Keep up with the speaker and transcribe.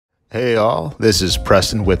Hey all, this is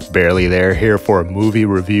Preston with Barely There here for a movie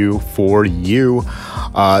review for you.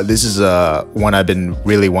 This is one I've been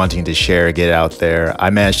really wanting to share, get out there. I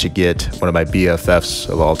managed to get one of my BFFs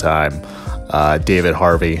of all time, David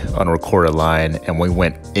Harvey, on a recorded line, and we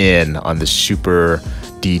went in on the super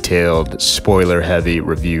detailed, spoiler-heavy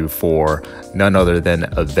review for none other than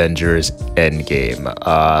Avengers Endgame,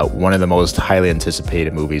 one of the most highly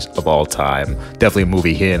anticipated movies of all time. Definitely a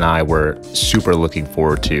movie he and I were super looking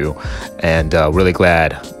forward to, and really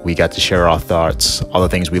glad we got to share our thoughts, all the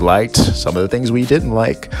things we liked, some of the things we didn't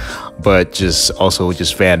like, but just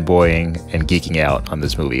fanboying and geeking out on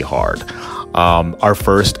this movie hard. Our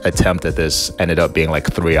first attempt at this ended up being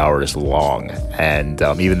like 3 hours long, and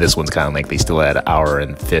even this one's kind of lengthy, still at an hour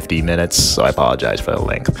and 50 minutes, so I apologize for the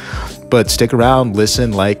length. But stick around,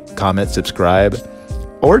 listen, like, comment, subscribe,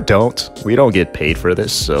 or don't. We don't get paid for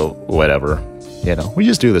this, so whatever. We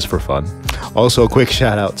just do this for fun. Also, quick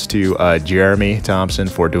shout outs to Jeremy Thompson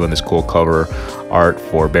for doing this cool cover art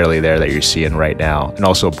for Barely There that you're seeing right now, and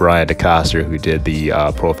also Brian DeCoster, who did the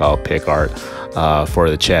profile pic art for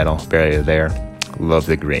the channel Barely There. Love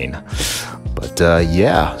the green.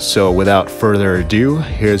 But so without further ado,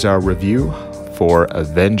 here's our review for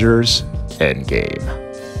Avengers Endgame.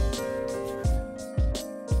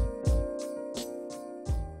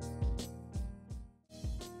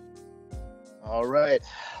 All right,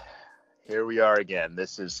 here we are again.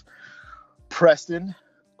 This is Preston,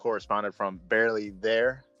 correspondent from Barely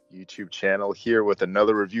There YouTube channel, here with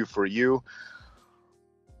another review for you.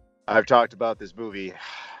 I've talked about this movie,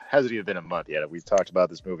 hasn't even been a month yet. We've talked about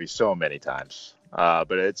this movie so many times,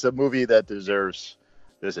 but it's a movie that deserves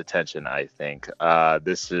this attention, I think.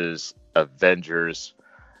 This is Avengers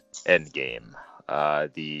Endgame,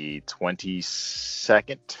 the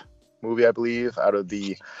 22nd movie, I believe, out of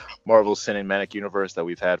the Marvel Cinematic Universe that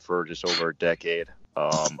we've had for just over a decade.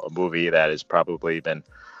 A movie that has probably been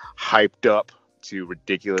hyped up to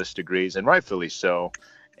ridiculous degrees, and rightfully so,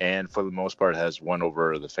 and for the most part has won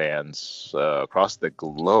over the fans across the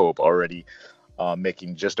globe, already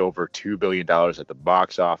making just over $2 billion at the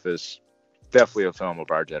box office. Definitely a film of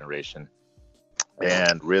our generation,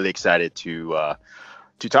 and really excited to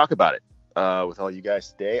talk about it with all you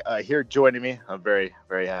guys today. Here joining me, I'm very,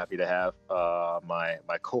 very happy to have my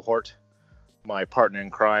cohort, my partner in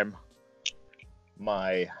crime,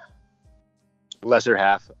 my lesser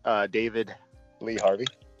half, David Lee Harvey.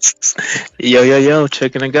 Yo,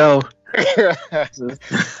 chicken and go. And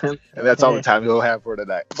that's all the time we'll have for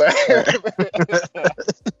tonight.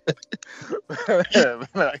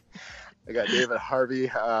 I got David Harvey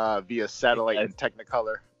via satellite in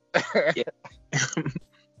Technicolor. Yeah.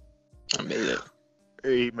 I made it.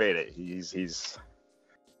 He made it. He's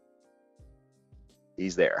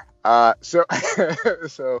there. So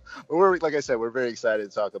we're, like I said, we're very excited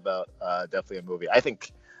to talk about definitely a movie. I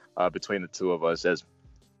think between the two of us, as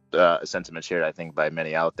a sentiment shared, I think, by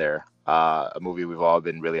many out there, a movie we've all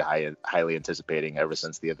been really highly anticipating ever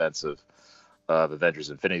since the events of Avengers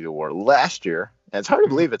Infinity War last year. And it's hard to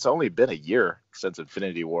believe it's only been a year since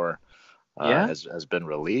Infinity War has been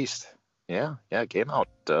released. Yeah, it came out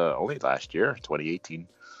only last year, 2018.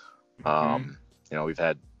 We've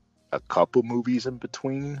had a couple movies in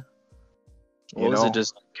between. Was it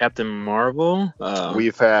just Captain Marvel?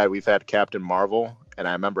 We've had Captain Marvel, and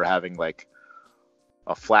I remember having like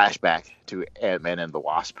a flashback to Ant-Man and the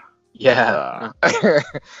Wasp. Yeah,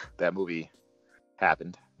 that movie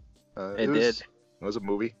happened. It did. It was a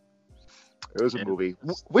movie. It was a movie.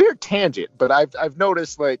 Weird tangent, but I've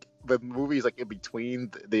noticed like the movies like in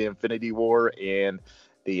between the Infinity War and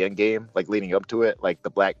the Endgame, like leading up to it, like the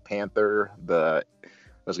Black Panther, I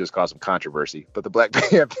was going to cause some controversy, but the Black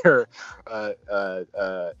Panther,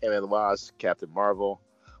 Ant-Man and the Wasp, Captain Marvel,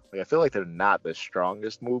 like I feel like they're not the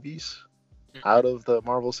strongest movies out of the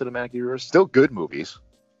Marvel Cinematic Universe. Still good movies,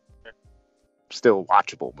 still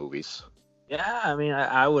watchable movies. Yeah, I mean,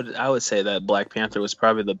 I would say that Black Panther was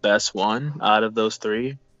probably the best one out of those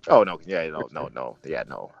three. Oh no, no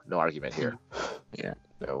argument here. Yeah,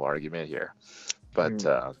 no argument here. But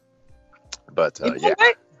yeah,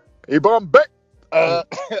 Bombay. I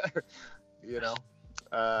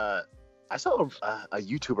saw a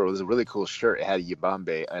YouTuber with a really cool shirt. It had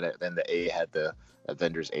Yibambe and then the A had the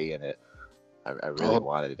Avengers A in it. I really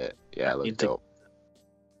wanted it. Yeah, it looked dope.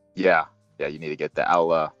 Yeah, you need to get that. I'll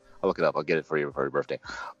look it up. I'll get it for you for your birthday.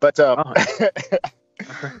 But so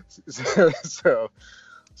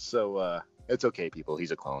it's okay, people.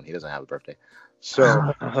 He's a clone. He doesn't have a birthday.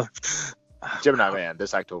 So Gemini Man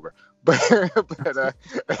this October. But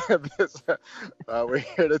we're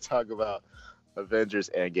here to talk about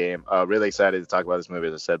Avengers Endgame. Really excited to talk about this movie,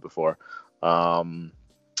 as I said before.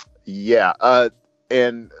 Yeah.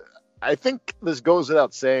 And I think this goes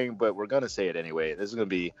without saying, but we're gonna say it anyway. This is gonna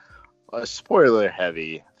be a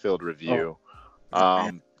spoiler-heavy filled Oh, review. man.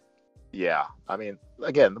 Um, yeah. I mean,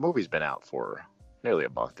 again, the movie's been out for nearly a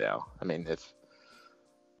month now. I mean, if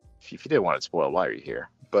you didn't want it spoiled, why are you here?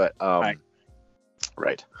 But Right.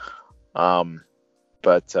 right. Um,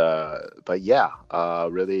 but yeah.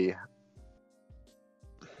 Really.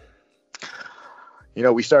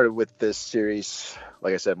 We started with this series,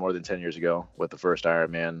 like I said, more than 10 years ago with the first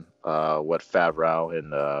Iron Man. What Favreau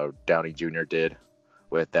and Downey Jr. did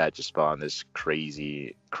with that just spawned this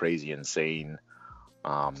crazy, crazy, insane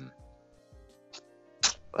um,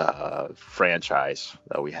 franchise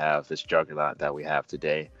that we have, this juggernaut that we have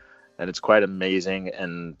today. And it's quite amazing.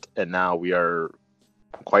 And now we are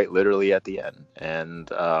quite literally at the end. And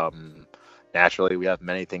naturally, we have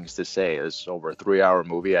many things to say. It's over a 3 hour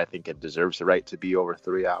movie. I think it deserves the right to be over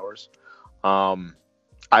 3 hours. Um,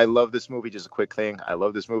 I love this movie. Just a quick thing. I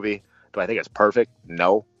love this movie. Do I think it's perfect?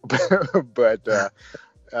 No, but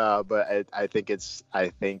I think it's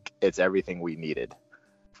everything we needed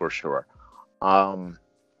for sure. Um,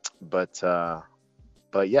 but uh,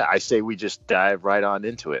 but yeah, I say we just dive right on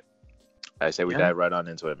into it. I say we Yeah. dive right on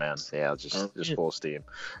into it, man. Yeah, just Okay. full steam.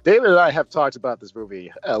 David and I have talked about this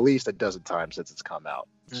movie at least a dozen times since it's come out,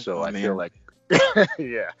 so Oh I feel man. like,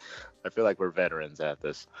 yeah, I feel like we're veterans at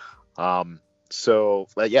this. So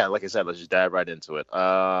yeah, like I said, let's just dive right into it.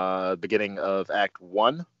 Beginning of Act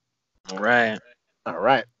One. All right. All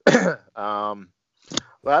right. um,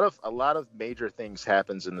 a lot of major things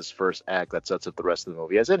happens in this first act that sets up the rest of the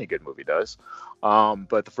movie, as any good movie does.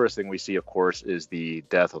 But the first thing we see, of course, is the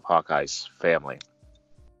death of Hawkeye's family.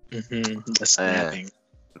 The And snapping.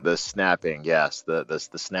 the snapping, yes, the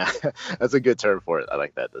snap. That's a good term for it. I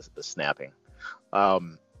like that. The snapping.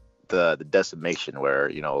 Um, the decimation, where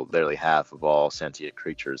literally half of all sentient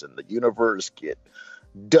creatures in the universe get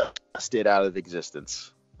dusted out of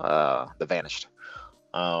existence. The vanished.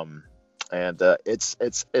 Um, and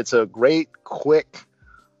it's a great, quick,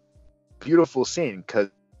 beautiful scene because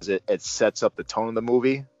it sets up the tone of the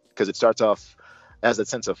movie, because it starts off as a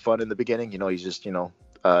sense of fun in the beginning. He's just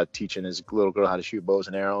teaching his little girl how to shoot bows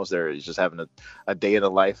and arrows. He's just having a day in the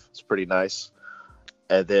life. It's pretty nice.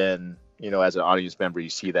 And then as an audience member, you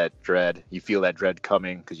see that dread, you feel that dread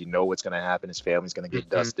coming, because you know what's going to happen. His family's going to get Hmm.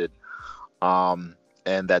 dusted.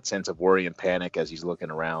 And that sense of worry and panic as he's looking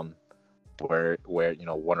around, where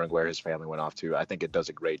wondering where his family went off to. I think it does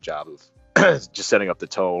a great job of just setting up the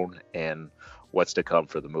tone and what's to come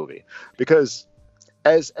for the movie. Because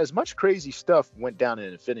as much crazy stuff went down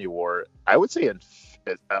in Infinity War, I would say,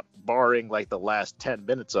 barring like the last 10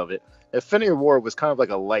 minutes of it, Infinity War was kind of like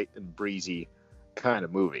a light and breezy kind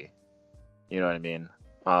of movie. You know what I mean?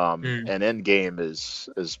 Mm. And Endgame is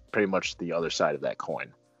pretty much the other side of that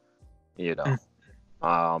coin. You know.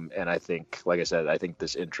 And I think, like I said, I think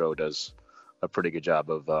this intro does a pretty good job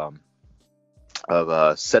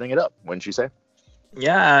of setting it up. Wouldn't you say?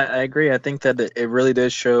 Yeah, I agree. I think that it really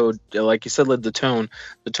does show, like you said, like the tone.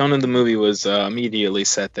 The tone of the movie was immediately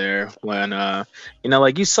set there when,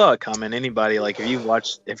 like you saw it coming. Anybody, like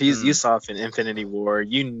if you saw Infinity War,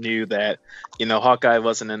 you knew that, Hawkeye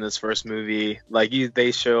wasn't in this first movie. Like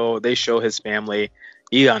they show his family.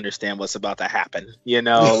 You understand what's about to happen.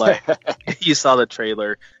 Like you saw the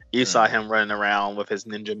trailer. You saw Mhm. him running around with his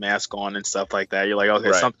ninja mask on and stuff like that. You're like, okay,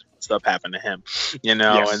 Right. something stuff happened to him, and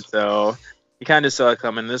Yes. so you kind of saw it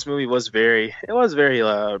coming. This movie was very,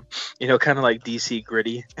 kind of like DC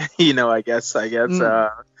gritty, I guess,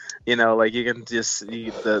 Mm. like you can just see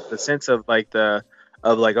the sense of like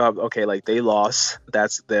oh, okay, like they lost.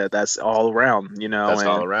 That's all around, That's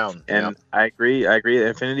all and around. Yeah. and I agree.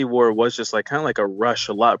 Infinity War was just like kind of like a rush,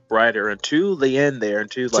 a lot brighter until the end there,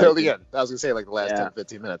 until Till like, the end. I was gonna say like the last yeah, 10,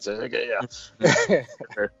 15 minutes. Okay. mhm, Yeah.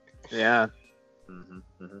 sure.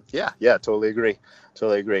 Yeah. Yeah. Totally agree.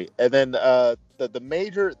 Totally agree. And then the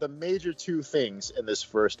major two things in this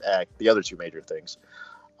first act, the other two major things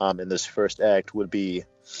in this first act would be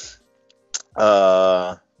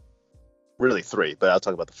uh really three, but I'll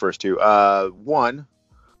talk about the first two. One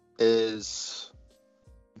is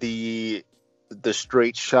the the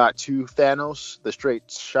straight shot to Thanos, the straight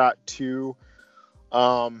shot to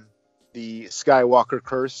um the Skywalker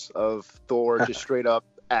curse of Thor just straight up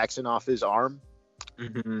axing off his arm.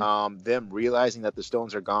 Hmm. Them realizing that the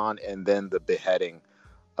stones are gone, and then the beheading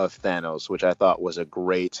of Thanos, which I thought was a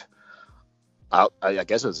great. I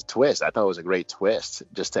guess it was a twist. I thought it was a great twist,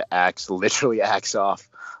 just to literally axe off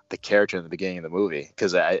the character in the beginning of the movie,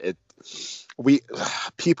 because we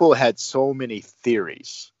people had so many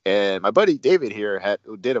theories, and my buddy David here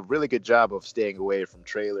did a really good job of staying away from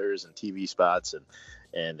trailers and TV spots, and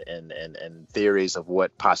and theories of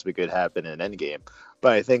what possibly could happen in Endgame.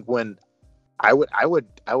 But I think when I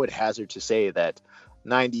would hazard to say that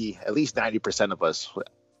at least 90% of us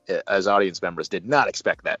as audience members did not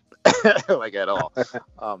expect that like at all.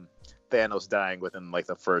 Thanos dying within like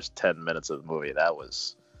the first 10 minutes of the movie, that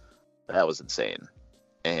was insane.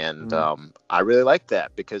 And I really like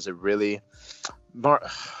that because it really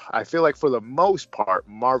I feel like for the most part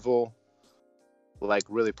Marvel like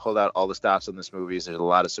really pulled out all the stops in this movie. There's a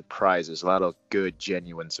lot of surprises, a lot of good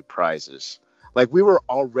genuine surprises. Like we were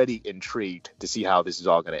already intrigued to see how this is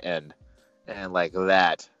all going to end, and like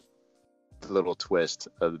that little twist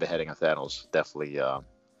of the beheading of Thanos definitely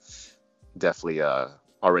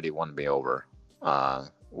already won me over,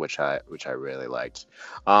 which I really liked.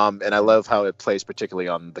 And I love how it plays particularly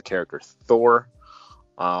on the character Thor,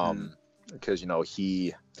 because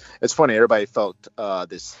it's funny, everybody felt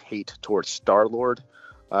this hate towards Star-Lord,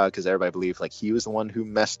 because everybody believed like he was the one who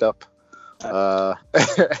messed up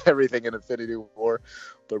everything in Infinity War,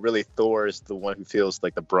 but really Thor is the one who feels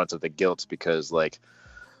like the brunt of the guilt, because like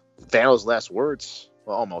Thanos' last words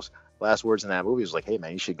in that movie was like, hey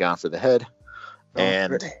man, you should have gone for the head.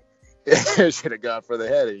 And should have gone for the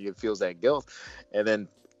head, and he feels that guilt. And then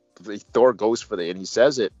Thor goes for and he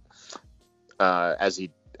says it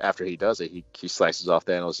after he does it, he slices off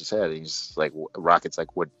Thanos' head, and he's like, Rocket's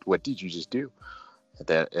like, what did you just do?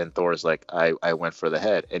 And Thor's like, I went for the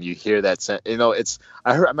head. And you hear that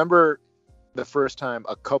I remember the first time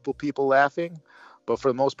a couple people laughing, but for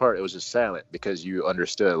the most part it was just silent, because you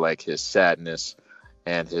understood like his sadness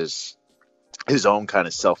and his own kind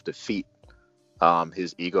of self-defeat.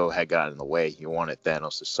 His ego had gotten in the way. He wanted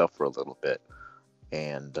Thanos to suffer a little bit,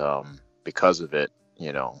 and because of it,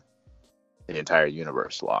 the entire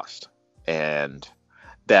universe lost. And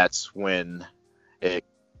that's when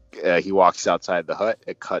he walks outside the hut.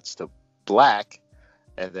 It cuts to black,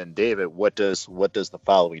 and then David, what does the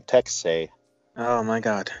following text say? Oh my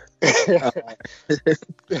God!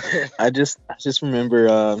 I just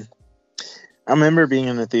remember. I remember being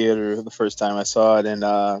in the theater the first time I saw it, and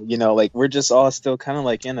like we're just all still kind of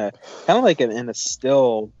like in a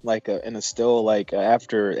still after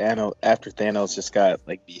Thanos just got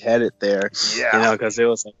like beheaded there, because it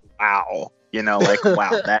was like wow, like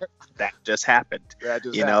wow, that just happened.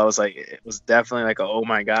 It was like, it was definitely like a oh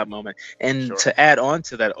my God moment. And sure, to add on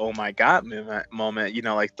to that oh my God moment,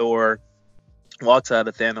 like Thor walks out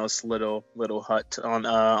of Thanos' little hut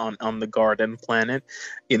on the garden planet,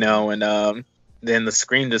 and then the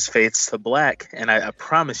screen just fades to black, and I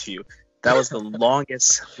promise you that was the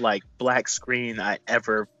longest like black screen I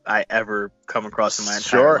ever come across in my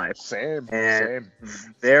entire life. Same.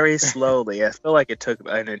 Very slowly, I feel like it took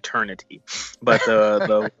an eternity, but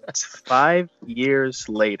the 5 years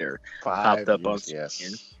later popped up on screen.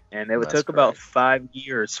 Yes. And it took about 5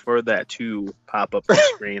 years for that to pop up on the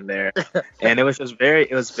screen there, and it was very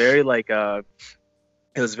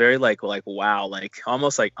like wow, like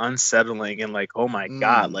almost like unsettling, and like oh my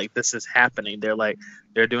God, like this is happening. They're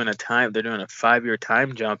doing a 5-year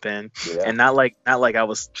time jump in, and not like I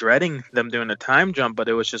was dreading them doing a time jump, but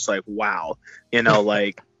it was just like wow,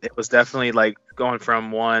 like it was definitely like going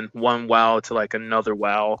from one wow to like another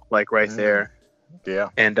wow, like right there. Yeah.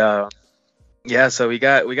 And so we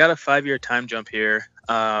got a 5-year time jump here.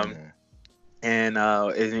 And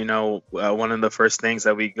one of the first things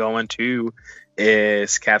that we go into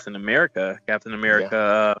is Captain America.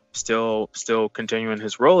 Still continuing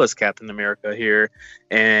his role as Captain America here,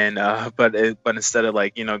 and but instead of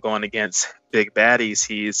like going against big baddies,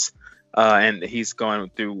 he's helping he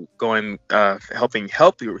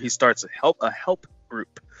starts a help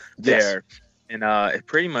group there. Yes. And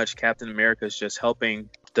pretty much Captain America is just helping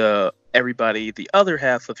everybody, the other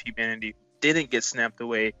half of humanity didn't get snapped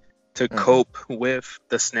away, to cope with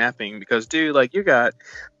the snapping, because dude, like you got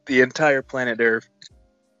the entire planet Earth,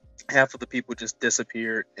 half of the people just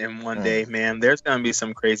disappeared in one day, man. There's gonna be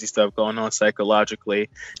some crazy stuff going on psychologically,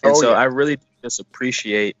 and I really just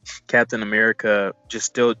appreciate Captain America just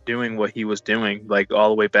still doing what he was doing, like all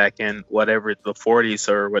the way back in whatever the 40s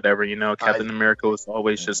or whatever. Captain America was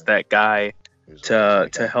always just that guy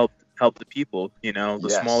to help the people,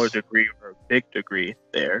 the smaller degree or big degree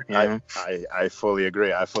there. I fully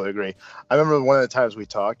agree. I remember one of the times we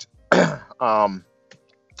talked,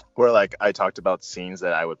 where like I talked about scenes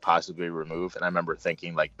that I would possibly remove, and I remember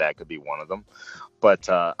thinking like that could be one of them. But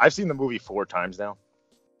I've seen the movie 4 times now,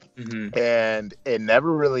 and it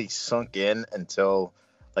never really sunk in until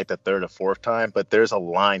like the 3rd or 4th time. But there's a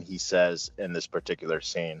line he says in this particular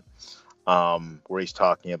scene, where he's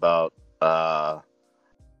talking about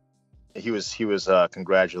he was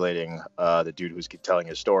congratulating the dude who's telling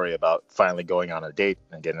his story about finally going on a date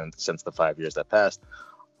again since the 5 years that passed.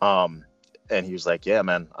 Um, and he was like, "Yeah,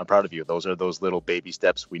 man, I'm proud of you. Those are those little baby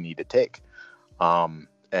steps we need to take.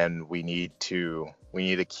 And we need to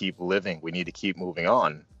keep living. We need to keep moving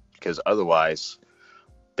on because otherwise,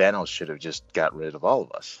 Thanos should have just got rid of all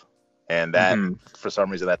of us." And that, Mhm. for some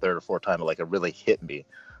reason, that third or fourth time, like it really hit me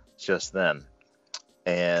just then.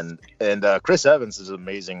 And Chris Evans is an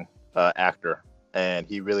amazing actor, and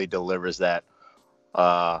he really delivers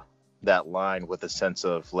uh, that line with a sense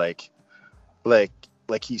of like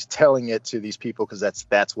like he's telling it to these people because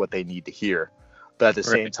that's what they need to hear. But at the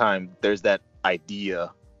same Right. time, there's that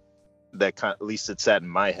idea that at least it sat in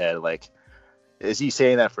my head, like, is he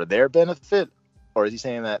saying that for their benefit, or is he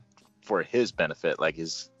saying that for his benefit? Like,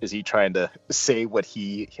 is he trying to say what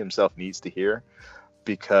he himself needs to hear?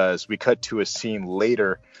 Because we cut to a scene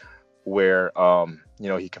later where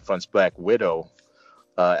he confronts Black Widow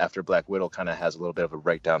after Black Widow kind of has a little bit of a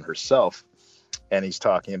breakdown herself, and he's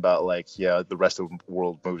talking about like, yeah, the rest of the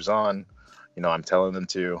world moves on. I'm telling them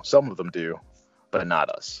to. Some of them do, but not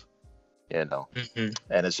us. Mhm.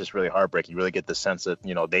 And it's just really heartbreaking. You really get the sense that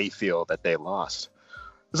they feel that they lost.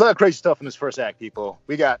 There's a lot of crazy stuff in this first act, people.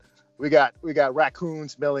 We got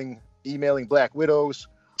raccoons emailing Black Widows.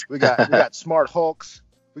 We got smart Hulks.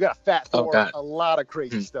 We got Fat Oh Thor. God. A lot of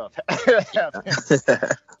crazy stuff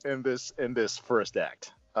happens in this first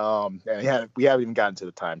act. And we haven't even gotten to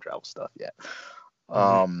the time travel stuff yet. Mhm.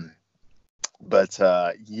 Um, but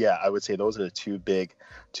yeah, I would say those are the two big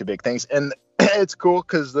things, and it's cool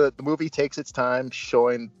because the movie takes its time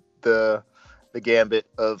showing the gambit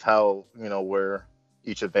of how where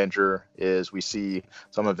each Avenger is. We see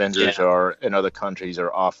some Avengers Yeah. are in other countries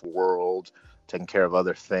or off world taking care of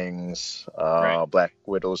other things. Right. Black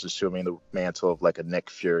Widow's assuming the mantle of like a Nick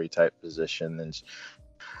Fury type position,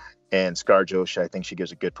 and ScarJo, I think she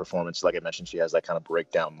gives a good performance. Like I mentioned, she has that kind of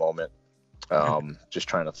breakdown moment, just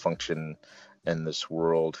trying to function in this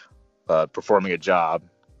world, performing a job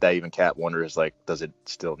that even Kat wonders, like, does it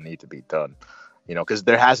still need to be done? Because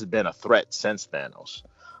there hasn't been a threat since Thanos,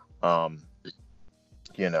 um,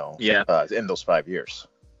 Yeah. in those 5 years.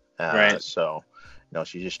 Right. So,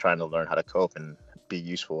 she's just trying to learn how to cope and be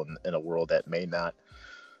useful in a world that may not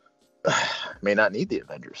need the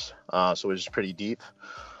Avengers. So it's just pretty deep.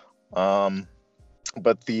 But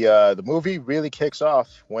the movie really kicks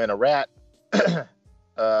off when a rat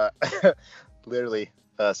uh, literally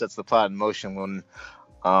sets the plot in motion when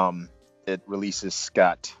it releases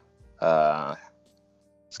Scott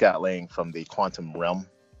Lang from the quantum realm,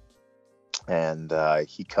 and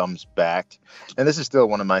he comes back. And this is still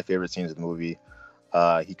one of my favorite scenes of the movie.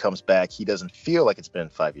 He comes back. He doesn't feel like it's been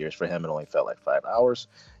 5 years for him. It only felt like 5 hours.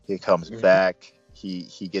 He comes Mhm. back.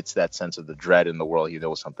 He gets that sense of the dread in the world. He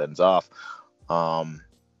knows something's off.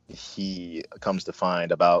 He comes to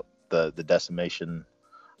find about the decimation,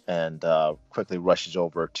 and quickly rushes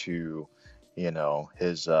over to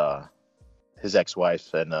his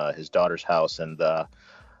ex-wife and his daughter's house, and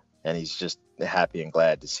he's just happy and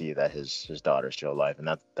glad to see that his daughter's still alive. And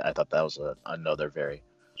that, I thought that was another very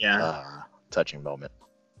Yeah. touching moment.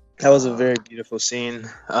 That was a Uh, very beautiful scene.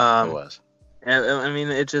 it was. And I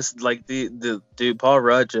mean, it just like the dude Paul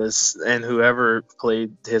Rudd just and whoever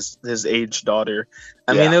played his age daughter.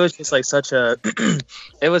 I mean, Yeah. it was just like such a.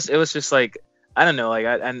 it was just like I don't know, like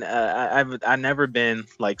I've never been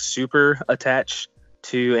like super attached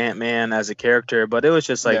to Ant-Man as a character, but it was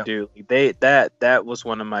just like, Yeah. dude, that was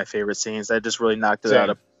one of my favorite scenes. That just really knocked it out Same.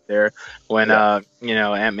 of there when Yeah.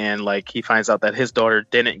 Ant-Man, like, he finds out that his daughter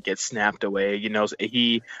didn't get snapped away.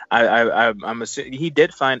 I'm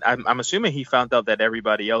assuming he found out that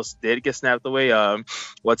everybody else did get snapped away.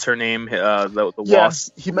 What's her name? The Yeah.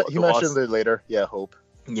 Wasp. He The mentioned Wasp. it later. Yeah. Hope.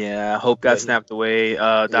 Yeah, Hope Yeah. got snapped away.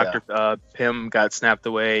 Yeah. Doctor Pym got snapped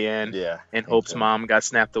away, and Yeah. Hank Hope's Pym. mom got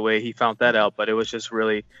snapped away. He found that Mhm. out, but it was just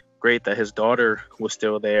really great that his daughter was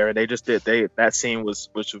still there. And they just did that scene was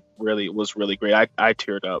really great. I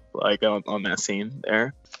teared up like on that scene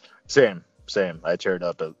there. Same. I teared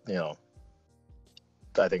up.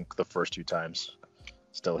 I think the first two times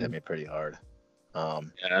still hit me pretty hard.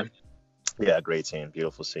 Yeah. Yeah, great scene,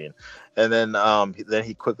 beautiful scene. And then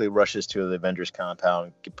he quickly rushes to the Avengers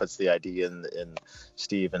compound, puts the idea in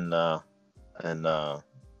Steve and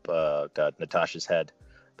Natasha's head,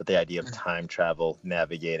 but the idea of time travel,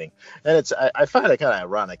 navigating, and I find it kind of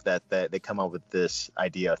ironic that they come up with this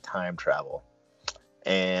idea of time travel,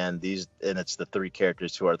 and it's the three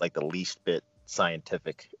characters who are like the least bit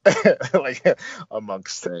scientific, like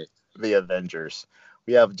amongst Right. the Avengers.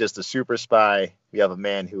 We have just a super spy. We have a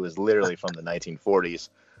man who is literally from the 1940s.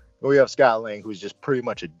 We have Scott Lang, who's just pretty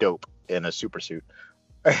much a dope in a super suit.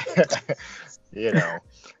 You know.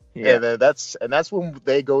 Yeah. And then that's when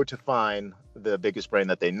they go to find the biggest brain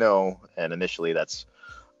that they know, and initially that's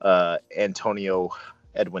Antonio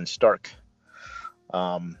Edwin Stark.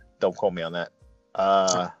 Don't quote me on that.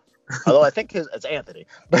 Although I think it's Anthony,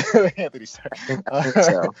 Anthony Stark.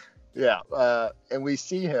 So. Yeah, and we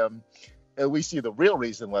see him, and we see the real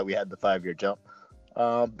reason why we had the 5-year jump.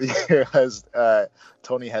 Because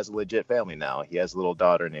Tony has a legit family now. He has a little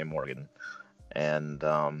daughter named Morgan, and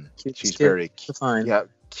she's very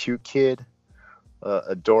cute kid,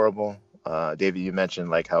 adorable. David, you mentioned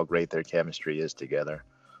like how great their chemistry is together.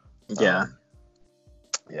 Yeah.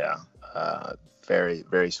 Very,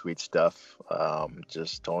 very sweet stuff.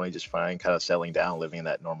 Just Tony just fine, kind of settling down, living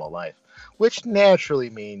that normal life, which naturally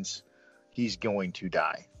means he's going to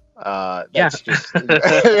die. That's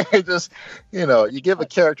just you give a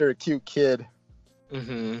character a cute kid,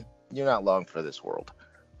 you're not long for this world.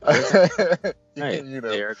 Right.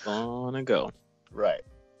 They're gonna go. Right.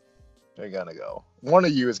 They're gonna go. One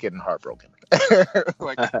of you is getting heartbroken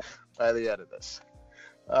like by the end of this.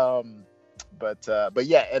 But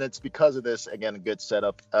yeah, and it's because of this, again, a good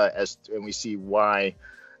setup, and we see why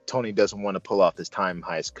Tony doesn't want to pull off this time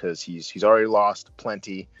heist, because he's already lost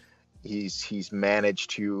plenty. He's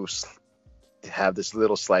managed to have this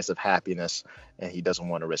little slice of happiness, and he doesn't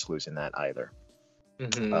want to risk losing that either,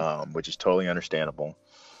 which is totally understandable.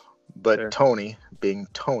 But sure. Tony, being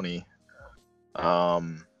Tony,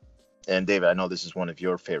 and David, I know this is one of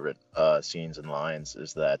your favorite scenes and lines,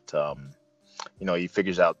 is that he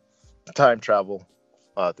figures out time travel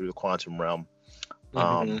through the quantum realm,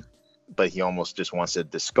 but he almost just wants to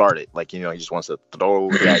discard it, like he just wants to throw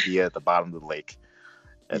the idea at the bottom of the lake.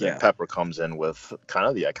 And then Pepper comes in with kind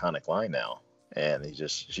of the iconic line now, and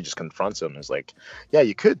she just confronts him and is like, yeah,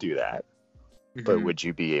 you could do that, but would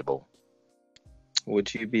you be able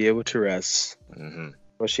to rest?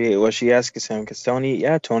 What she asks him, because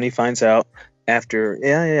Tony finds out after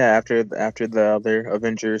the other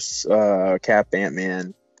Avengers, Cap,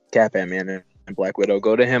 Ant-Man and Black Widow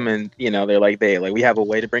go to him, and they're like, we have a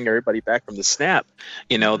way to bring everybody back from the snap.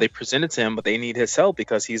 They present it to him, but they need his help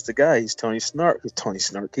because he's the guy. He's Tony Snark.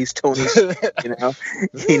 He's Tony.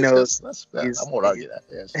 He knows. I won't argue that.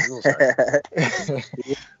 Yes,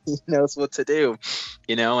 he knows what to do.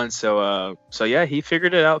 And so he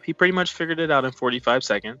figured it out. He pretty much figured it out in 45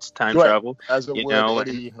 seconds. Time travel, as a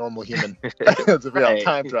any normal human to be on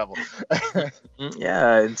time travel.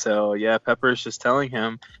 And so Pepper's just telling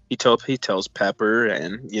him. He tells Pepper,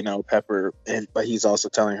 and but he's also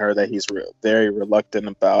telling her that he's very reluctant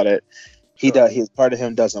about it. His part of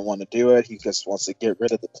him doesn't want to do it. He just wants to get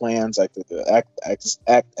rid of the plans, like act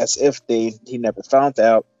as if he never found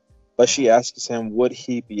out. But she asks him, would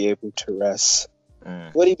he be able to rest?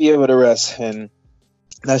 Would he be able to rest? And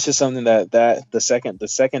that's just something that the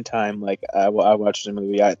second time, like I watched the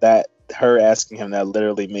movie, that her asking him that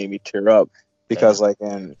literally made me tear up. Because like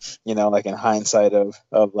in hindsight of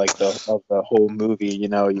the whole movie, you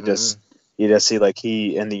just see like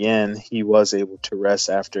he, in the end, he was able to rest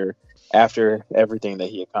after everything that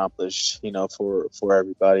he accomplished, for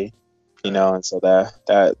everybody, and so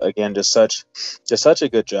that again, just such a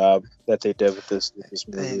good job that they did with this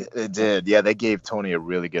movie. They did. Yeah, they gave Tony a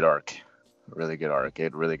really good arc.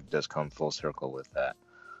 It really does come full circle with that.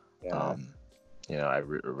 I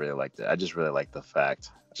really liked it. I just really like the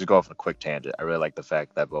fact, just go off on a quick tangent, I really like the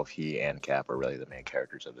fact that both he and Cap are really the main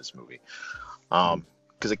characters of this movie.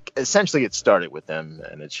 Because essentially it started with them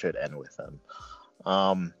and it should end with them.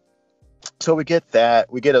 So we get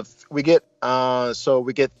that. We get the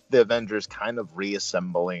Avengers kind of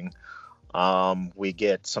reassembling. We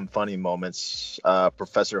get some funny moments.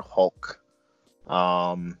 Professor Hulk.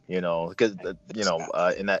 Because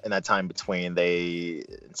in that time between, they,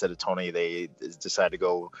 instead of Tony, they decide to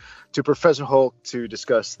go to Professor Hulk to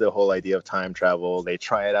discuss the whole idea of time travel. They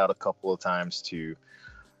try it out a couple of times to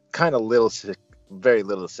kind of very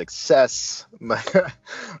little success. Even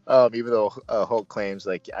though Hulk claims,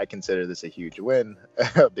 like, I consider this a huge win,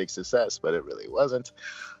 a big success, but it really wasn't.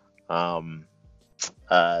 But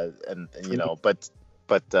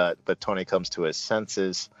Tony comes to his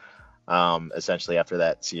senses. Essentially after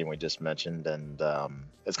that scene we just mentioned, and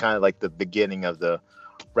it's kind of like the beginning of the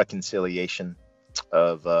reconciliation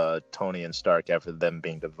of Tony and Stark after them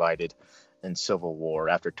being divided in Civil War,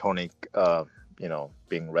 after Tony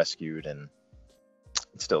being rescued and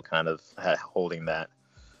still kind of holding that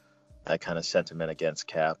kind of sentiment against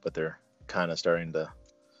Cap, but they're kind of starting to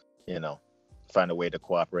find a way to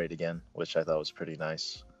cooperate again, which I thought was pretty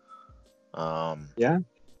nice.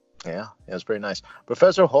 Yeah, it was pretty nice.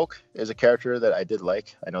 Professor Hulk is a character that I did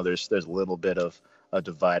like. I know there's a little bit of a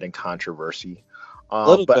divide and controversy. A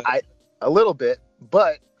little bit. A little bit,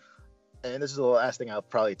 but and this is the last thing I'll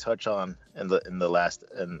probably touch on in the last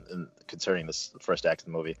and concerning this first act of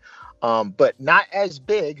the movie, but not as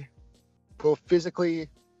big, both physically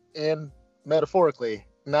and metaphorically,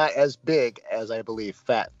 not as big as I believe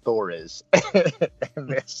Fat Thor is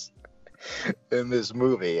in this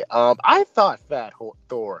movie. I thought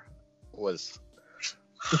Thor was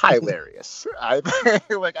hilarious. I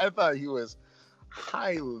thought he was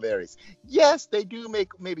hilarious. Yes, they do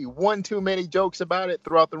make maybe one too many jokes about it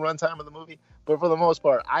throughout the runtime of the movie, but for the most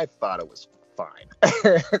part, I thought it was fine.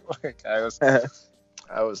 I was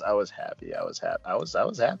happy. I was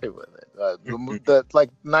happy with it. The like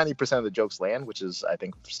 90% of the jokes land, which is I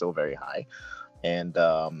think still very high, and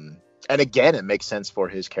again, it makes sense for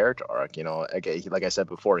his character arc. You know, again, like I said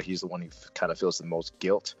before, he's the one who kind of feels the most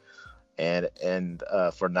guilt and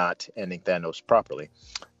for not ending Thanos properly,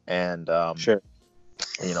 and sure.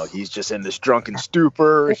 You know, he's just in this drunken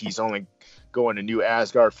stupor. He's only going to New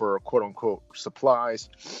Asgard for quote unquote supplies,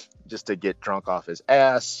 just to get drunk off his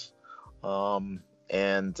ass. You know,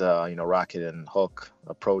 Rocket and Hulk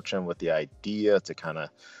approach him with the idea to kind of,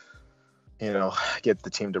 you know, get the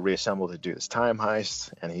team to reassemble to do this time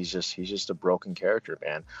heist, and he's just a broken character,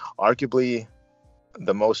 man. Arguably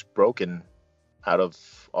the most broken out of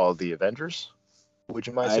all the Avengers. Would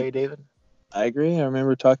you mind say, David? I agree. I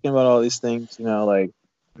remember talking about all these things, you know, like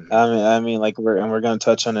I mean, like we're gonna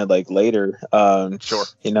touch on it like later. Sure.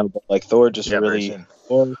 You know, but like Thor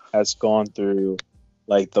Thor has gone through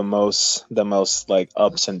like the most like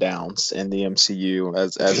ups and downs in the MCU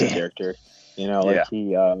as a character. You know, like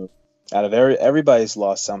he out of everybody's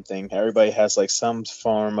lost something. Everybody has like some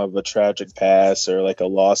form of a tragic past or like a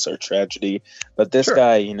loss or tragedy. But this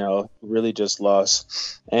guy, you know, really just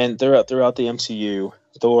lost. And throughout the MCU,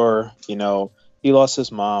 Thor, you know, he lost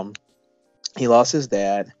his mom, he lost his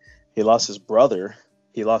dad, he lost his brother,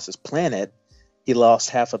 he lost his planet, he lost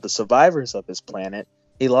half of the survivors of his planet,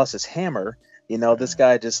 he lost his hammer. You know, this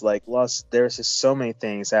guy just like lost. There's just so many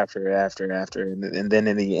things after, and then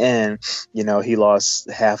in the end, you know, he lost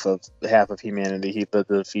half of humanity. He put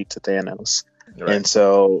the defeat to Thanos, and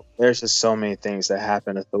so there's just so many things that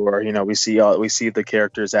happen to Thor. You know, we see the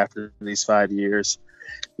characters after these 5 years.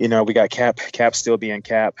 You know, we got Cap still being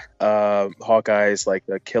Cap. Hawkeye's like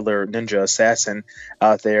the killer ninja assassin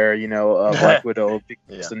out there. You know, Black Widow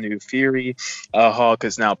becomes the new Fury. Hawk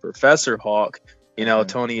is now Professor Hawk. You know,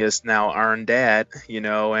 Tony is now Iron Dad, you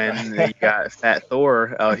know, and you got Fat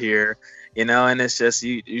Thor out here, you know, and it's just,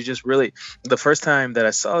 you just really, the first time that I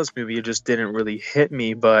saw this movie, it just didn't really hit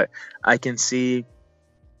me, but I can see,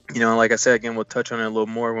 you know, like I said, again, we'll touch on it a little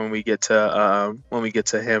more when we get to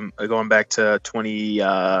him going back to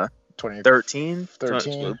 2013,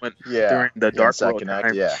 during the Dark World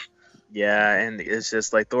time. Yeah, and it's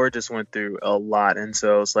just like Thor just went through a lot, and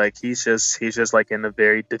so it's like he's just like in a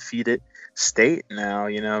very defeated state now.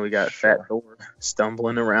 You know, we got Fat Thor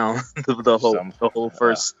stumbling around the whole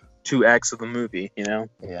first 2 acts of the movie. You know.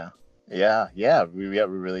 Yeah. We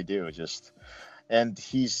really do. Just, and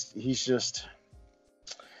he's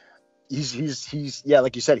like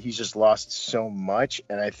you said, he's just lost so much,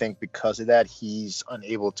 and I think because of that, he's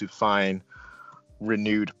unable to find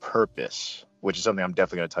renewed purpose, which is something I'm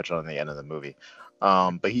definitely going to touch on in the end of the movie.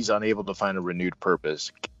 But he's unable to find a renewed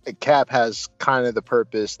purpose. Cap has kind of the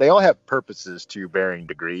purpose. They all have purposes to varying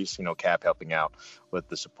degrees. You know, Cap helping out with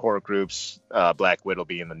the support groups, Black Widow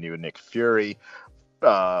being the new Nick Fury,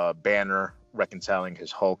 Banner reconciling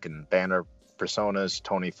his Hulk and Banner personas,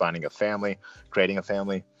 Tony finding a family, creating a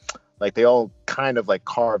family. Like they all kind of like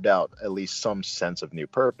carved out at least some sense of new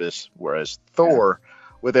purpose. Whereas Thor,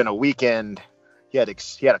 within a weekend, he had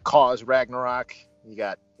a cause Ragnarok. He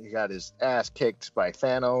got his ass kicked by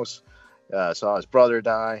Thanos. Saw his brother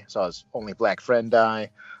die. Saw his only black friend die.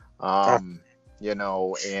 You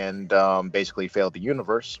know, and basically failed the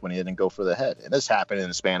universe when he didn't go for the head. And this happened in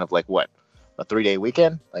the span of like what, a 3-day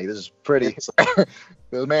weekend? Like this is pretty.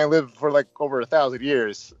 This man lived for like over 1,000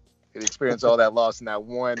 years. He experienced all that loss in that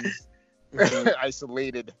one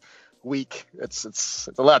isolated week. It's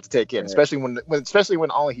a lot to take in, especially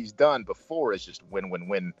when all he's done before is just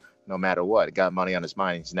win no matter what. It got money on his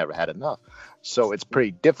mind. He's never had enough, so it's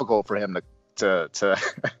pretty difficult for him to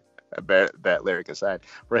that lyric aside,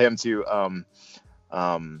 for him to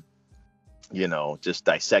you know, just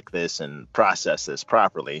dissect this and process this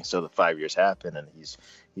properly. So the 5 years happen, and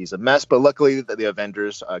he's a mess. But luckily, the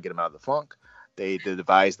Avengers get him out of the funk. They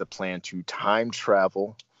devised the plan to time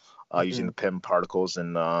travel using the Pym particles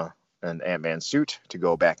and Ant-Man's suit to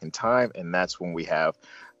go back in time, and that's when we have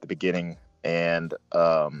the beginning and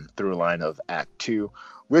through line of Act 2,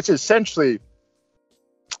 which essentially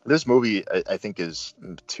this movie I think is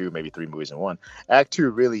two, maybe three movies in one. Act two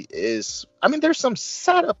really is. I mean, there's some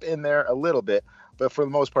setup in there a little bit, but for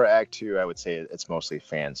the most part, Act two, I would say it's mostly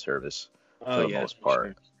fan service Oh for the yeah, most for part,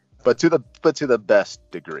 sure. but to the best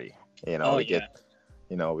degree. You know, Oh we yeah. get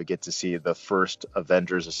we get to see the first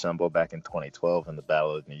Avengers assemble back in 2012 in the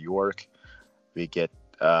Battle of New York. We get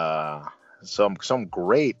some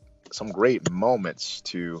great moments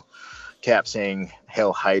to Cap saying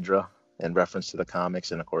 "Hail Hydra" in reference to the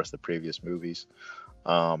comics and of course the previous movies.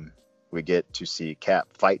 Um, we get to see Cap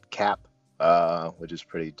fight Cap, which is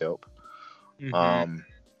pretty dope. Mhm. Um,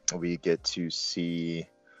 we get to see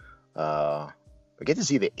uh,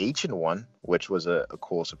 the Ancient One, which was a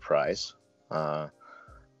cool surprise. Uh,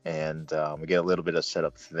 and we get a little bit of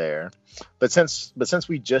setup there. But since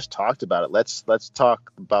we just talked about it, let's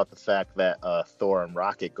talk about the fact that Thor and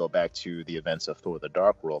Rocket go back to the events of Thor: The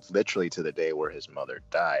Dark World, literally to the day where his mother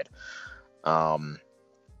died. Um,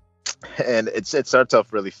 and it starts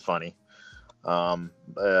off really funny.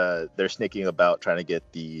 They're sneaking about trying to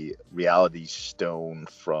get the Reality Stone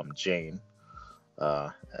from Jane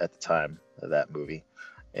at the time of that movie,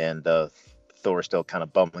 and Thor still kind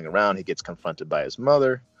of bumbling around. He gets confronted by his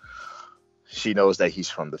mother. She knows that he's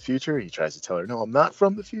from the future. He tries to tell her, "No, I'm not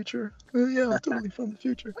from the future." Yeah, I'm totally from the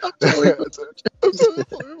future.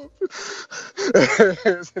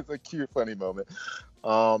 It's a cute, funny moment.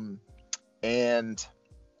 Um, and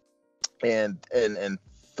and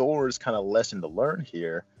Thor's kind of lesson to learn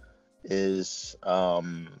here is a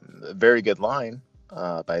very good line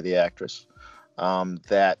by the actress,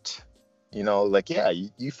 that like, yeah,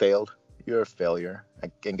 you failed. You're a failure,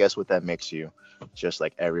 and guess what? That makes you just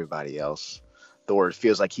like everybody else. Thor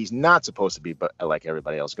feels like he's not supposed to be but like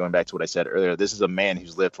everybody else. Going back to what I said earlier, this is a man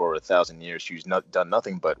who's lived for over 1,000 years, who's done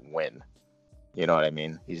nothing but win. You know what I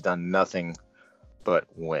mean? He's done nothing but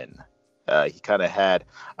win. He kind of had,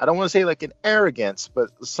 I don't want to say like an arrogance, but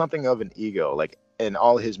something of an ego. Like in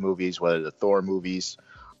all his movies, whether the Thor movies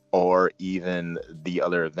or even the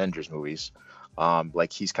other Avengers movies,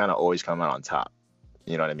 like he's kind of always come out on top.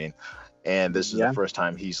 You know what I mean? And this is the Yeah. first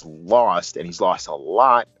time he's lost, and he's lost a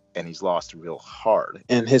lot, and he's lost real hard.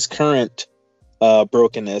 And his current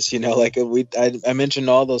brokenness, like I mentioned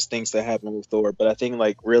all those things that happened with Thor, but I think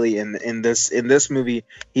like really in this movie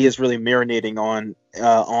he is really marinating on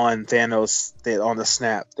Thanos, on the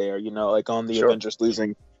snap there, like on the Sure. Avengers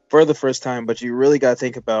losing for the first time. But you really got to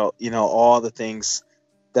think about all the things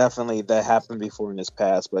definitely that happened before in his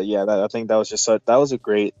past. But yeah, I think that was that was a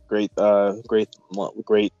great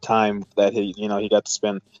time that he got to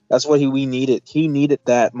spend. That's what we needed. He needed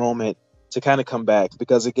that moment to kind of come back,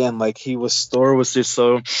 because again, like Thor was just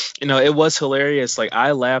so, it was hilarious. Like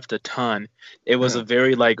I laughed a ton. It was a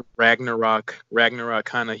very like Ragnarok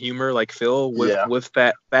kind of humor, like Phil Yeah. with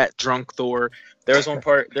fat drunk Thor. There's one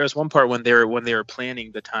part when they were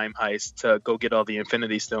planning the time heist to go get all the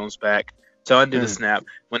Infinity Stones back to undo the snap.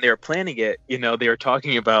 When they were planning it, they were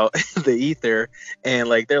talking about the ether, and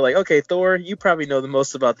like they're like, okay, Thor, you probably know the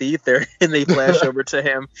most about the ether, and they flash over to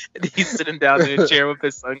him, and he's sitting down in a chair with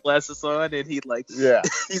his sunglasses on, and Yeah.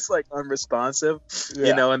 he's like unresponsive,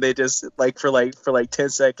 Yeah. and they just like for 10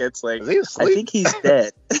 seconds, like, Is he I asleep? think he's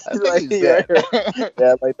dead. I think Like, he's dead.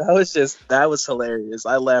 yeah, like that was hilarious.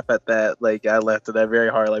 I laugh at that. Like I laughed at that very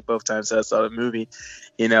hard, like both times that I saw the movie,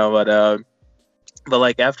 but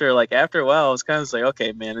like after a while, I was kind of like,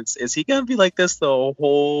 okay, man, is he gonna be like this the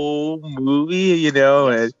whole movie?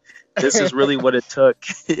 And this is really what it took.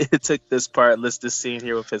 It took this scene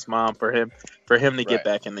here with his mom for him to get Right.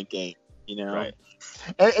 back in the game. Right.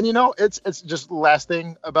 And it's just the last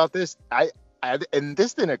thing about this. And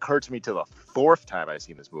this didn't occur to me till the fourth time I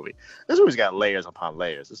seen this movie. This movie's got layers upon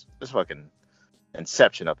layers. This fucking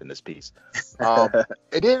Inception up in this piece.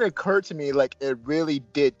 It didn't occur to me like it really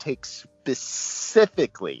did take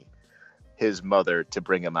specifically his mother to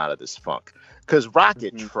bring him out of this funk, because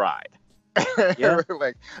Rocket tried. Yeah.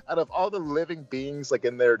 Like out of all the living beings, like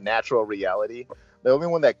in their natural reality, the only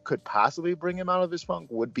one that could possibly bring him out of his funk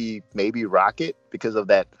would be maybe Rocket, because of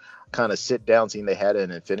that kind of sit down scene they had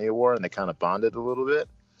in Infinity War, and they kind of bonded a little bit.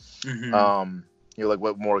 Like,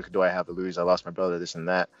 what more do I have to lose? I lost my brother, this and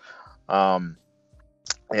that.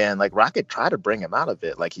 And like Rocket tried to bring him out of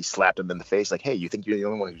it. Like he slapped him in the face, like, "Hey, you think you're the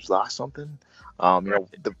only one who's lost something?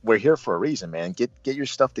 We're here for a reason, man. Get your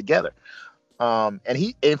stuff together." And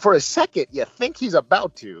for a second, you think he's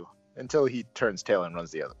about to, until he turns tail and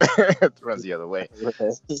runs the other way.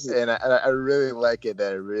 And I really like it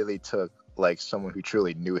that it really took like someone who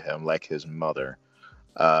truly knew him, like his mother,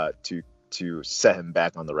 to set him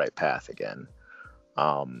back on the right path again.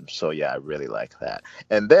 So yeah, I really like that.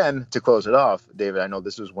 And then to close it off, David, I know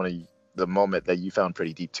this was one of the moment that you found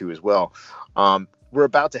pretty deep too as well. We're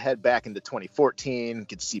about to head back into 2014,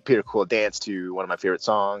 get to see Peter Quill dance to one of my favorite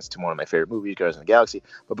songs, to one of my favorite movies, Guardians of the Galaxy.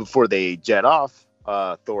 But before they jet off,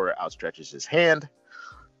 Thor outstretches his hand,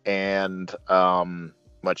 and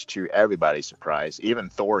much to everybody's surprise, even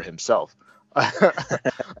Thor himself,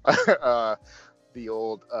 the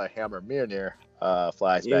old hammer Mjolnir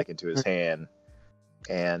flies back into his hand,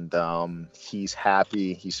 and he's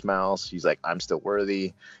happy. He smiles. He's like, I'm still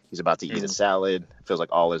worthy. He's about to eat a salad. Feels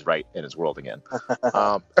like all is right in his world again.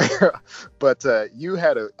 But you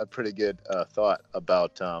had a pretty good thought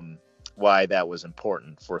about why that was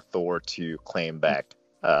important for Thor to claim back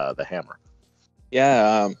the hammer.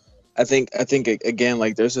 Yeah, I think again,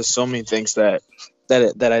 like, there's just so many things that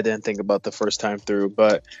I didn't think about the first time through.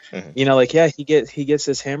 But you know, like, yeah, he gets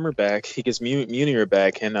his hammer back. He gets Mjolnir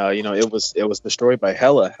back, and you know, it was destroyed by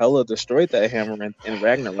Hela. Hela destroyed that hammer in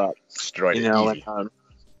Ragnarok. Destroyed you it know, easy.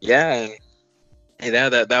 and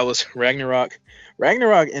that was Ragnarok.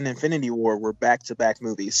 Ragnarok and Infinity War were back-to-back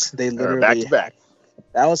movies. They literally back to back.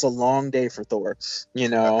 That was a long day for Thor. You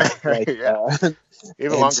know, like, Yeah.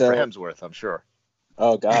 Even longer for Hemsworth, I'm sure.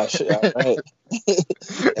 Oh gosh, yeah, right.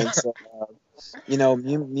 And so, you know,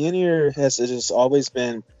 Mjolnir has just always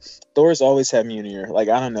been. Thor's always had Mjolnir. Like,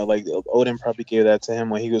 I don't know, like, Odin probably gave that to him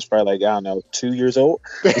when he was probably, like, I don't know, 2 years old.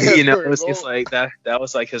 You know, it was just like that. That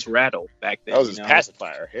was like his rattle back then. That was his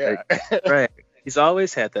pacifier. Yeah, like, right. He's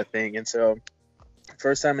always had that thing, and so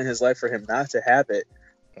first time in his life for him not to have it,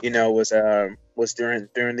 you know, was during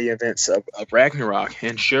the events of Ragnarok.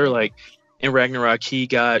 And sure, like, in Ragnarok, he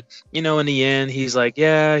got, you know, in the end, he's like,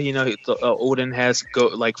 yeah, you know, Odin has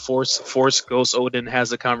Force Ghost Odin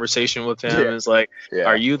has a conversation with him. And it's like,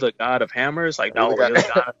 are you the god of hammers? Like, no, you're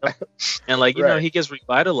the god of and, like, you know, he gets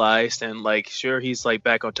revitalized, and, like, sure, he's, like,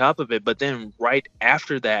 back on top of it. But then right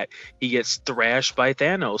after that, he gets thrashed by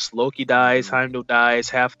Thanos. Loki dies, Heimdall dies,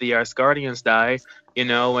 half the Asgardians die. You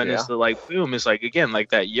know, and it's like, boom, it's like, again,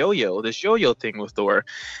 like that this yo-yo thing with Thor.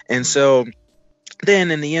 And so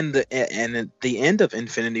then at the end of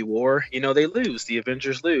Infinity War, you know, they lose. The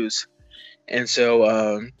Avengers lose. And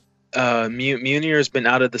so Mjolnir has been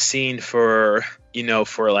out of the scene for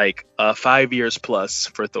like 5 years plus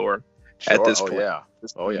for Thor at this point.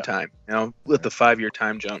 This point in time, you know, with the 5-year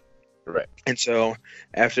time jump. Right. And so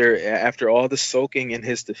after all the soaking in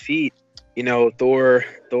his defeat, you know, Thor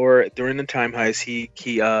during the time heist, he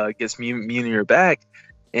gets Mjolnir back,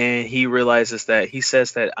 and he realizes that he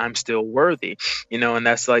says that I'm still worthy, you know, and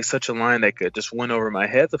that's like such a line that could just went over my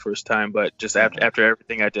head the first time, but just after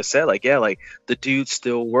everything I just said, like, yeah, like, the dude's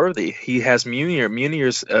still worthy. He has Mjolnir.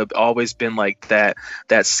 Mjolnir's always been like that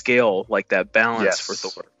scale, like that balance for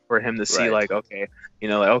Thor. For him to see, like, okay, you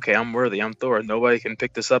know, like, okay, I'm worthy, I'm Thor. Nobody can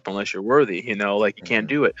pick this up unless you're worthy, you know, like, you can't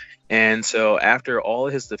do it. And so after all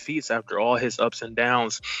his defeats, after all his ups and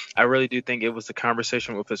downs, I really do think it was the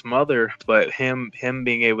conversation with his mother, but him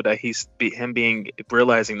being able to,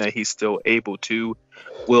 realizing that he's still able to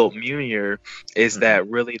wield Mjolnir is that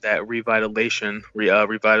really that revitalization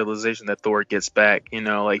that Thor gets back, you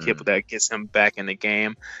know, like, that gets him back in the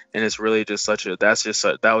game. And it's really just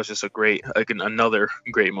that was just a great, like, another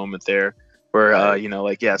great moment there where you know,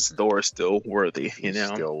 like, yes, Thor is still worthy, you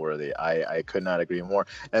know. Still worthy. I could not agree more.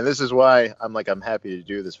 And this is why I'm happy to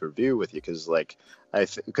do this review with you, because, like,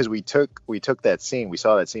 because we took that scene, we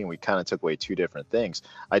saw that scene, we kind of took away two different things.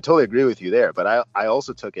 I totally agree with you there, but I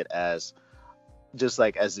also took it as just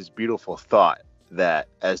like as this beautiful thought that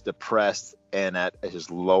as depressed and at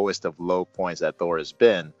his lowest of low points that Thor has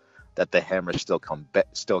been, that the hammer still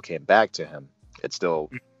came back to him. It still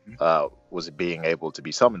was being able to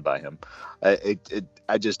be summoned by him.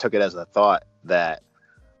 I just took it as a thought that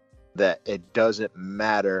it doesn't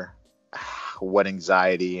matter what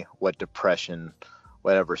anxiety, what depression,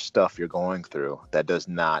 whatever stuff you're going through, that is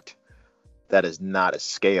not a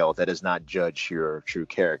scale that does not judge your true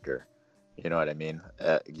character. You know what I mean?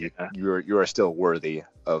 You are still worthy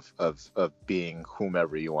of being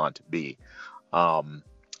whomever you want to be.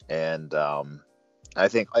 I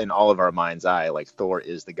think in all of our mind's eye, like, Thor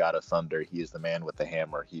is the god of thunder. He is the man with the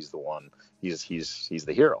hammer. He's the one. He's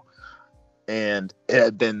the hero. And it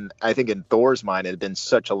had been, I think, in Thor's mind, it had been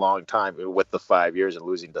such a long time with the 5 years and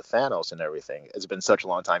losing to Thanos and everything. It's been such a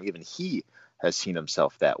long time. Even he has seen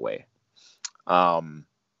himself that way. And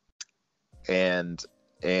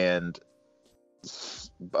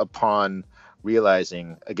upon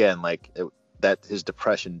realizing again, like, that his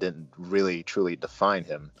depression didn't really truly define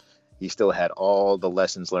him, he still had all the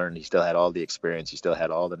lessons learned, he still had all the experience, he still had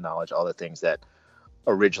all the knowledge, all the things that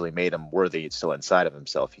originally made him worthy. It's still inside of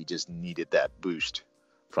himself. He just needed that boost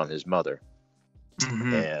from his mother.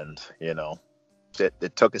 And, you know,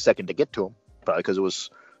 It took a second to get to him, probably because it was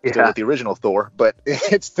still with the original Thor, but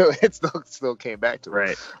it still came back to him.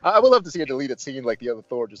 Right. I would love to see a deleted scene like the other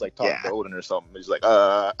Thor, just like talking to Odin or something. He's like,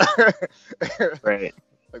 Right.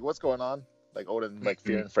 like what's going on? Like Odin, like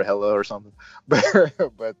fearing for Hela or something.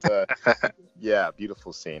 but yeah,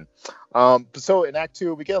 beautiful scene. So in Act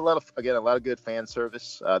 2, we get a lot of good fan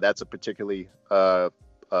service. That's a particularly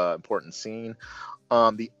important scene.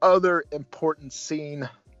 The other important scene,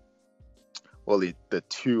 well, the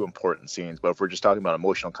two important scenes, but if we're just talking about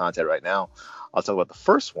emotional content right now, I'll talk about the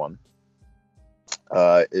first one.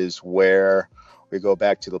 Is where we go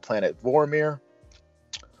back to the planet Vormir.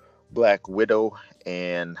 Black Widow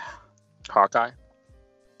and Hawkeye,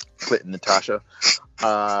 Clint and Natasha,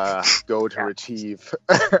 go to retrieve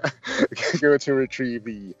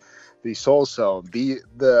the Soul Stone,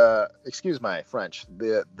 the excuse my French,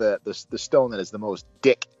 the stone that is the most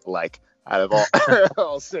dick-like out of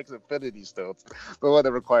all 6 Infinity Stones, the one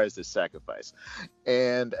that requires this sacrifice.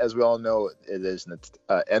 And as we all know, it is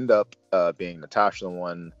end up being Natasha the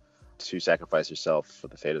one to sacrifice herself for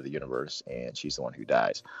the fate of the universe, and she's the one who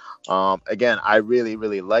dies. Again, I really,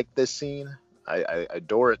 really like this scene. I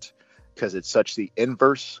adore it because it's such the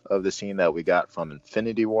inverse of the scene that we got from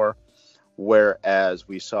Infinity War, whereas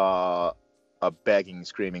we saw a begging,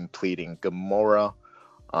 screaming, pleading Gamora,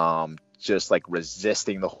 just like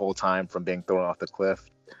resisting the whole time from being thrown off the cliff.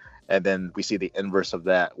 And then we see the inverse of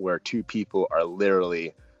that, where two people are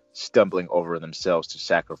literally stumbling over themselves to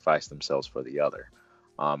sacrifice themselves for the other.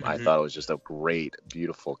 I thought it was just a great,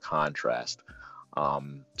 beautiful contrast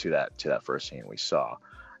to that first scene we saw.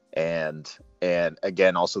 And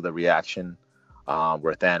again, also the reaction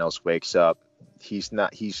where Thanos wakes up. He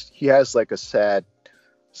has like a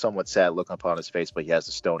somewhat sad look upon his face, but he has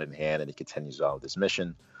the stone in hand and he continues on with his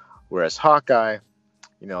mission. Whereas Hawkeye,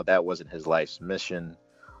 that wasn't his life's mission.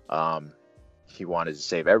 He wanted to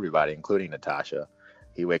save everybody, including Natasha.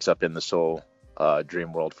 He wakes up in the soul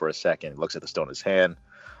dream world for a second, looks at the stone in his hand.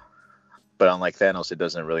 But unlike Thanos, it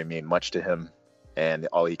doesn't really mean much to him. And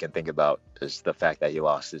all he can think about is the fact that he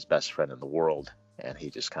lost his best friend in the world. And he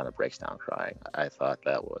just kind of breaks down crying. I thought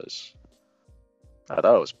it was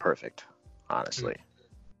perfect, honestly.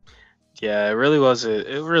 Yeah, it really was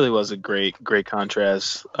a great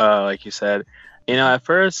contrast. Like you said, at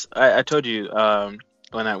first I told you,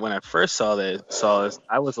 when I first saw this,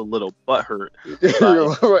 I was a little butthurt.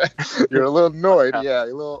 You're a little annoyed, yeah.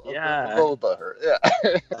 A little butthurt, yeah.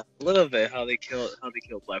 A little bit how they killed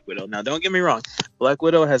Black Widow. Now, don't get me wrong, Black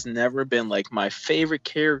Widow has never been like my favorite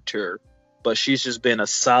character, but she's just been a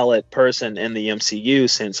solid person in the MCU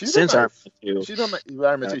since Iron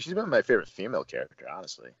Man 2. She's been my favorite female character,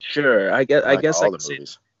 honestly. Sure, I guess I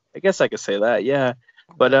could say that, yeah.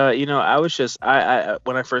 But I was just I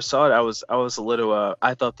when I first saw it, I was a little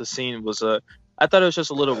I thought the scene was I thought it was just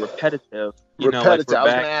a little repetitive. Repetitive. I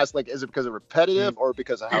was gonna ask, like, is it because of repetitive or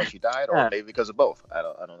because of how she died, or maybe because of both? I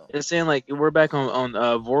don't know. It's saying like we're back on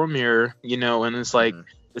Vormir, and it's like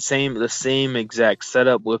the same exact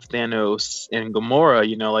setup with Thanos and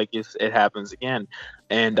Gamora. Like if it happens again,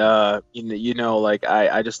 and like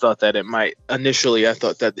I just thought that it might initially. I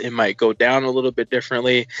thought that it might go down a little bit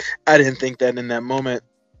differently. I didn't think that in that moment.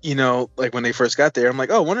 Like when they first got there, I'm like,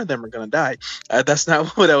 oh, one of them are gonna die. That's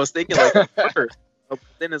not what I was thinking. Like first.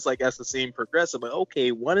 Then it's like as the scene progresses, I'm like,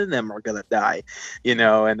 okay, one of them are gonna die, and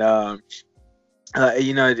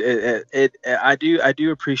I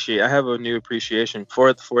do appreciate. I have a new appreciation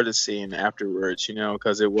for the scene afterwards,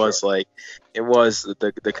 because it was like it was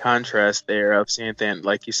the contrast there of seeing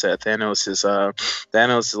like you said,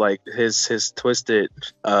 Thanos like his twisted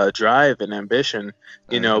drive and ambition,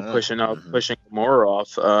 pushing Gamora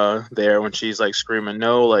off there when she's like screaming,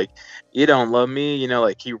 no, like you don't love me,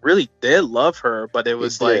 like he really did love her, but it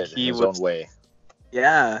was like he was own way.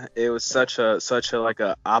 Yeah, it was such a like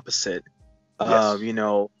a opposite. Yes. It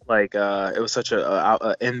was such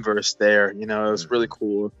a inverse there. It was really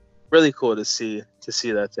cool to see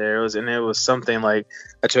that there. It was something like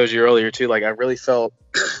I told you earlier too. Like I really felt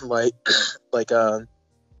I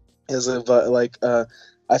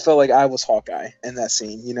felt like I was Hawkeye in that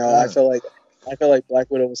scene. I felt like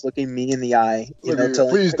Black Widow was looking me in the eye. Telling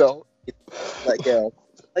please don't let go.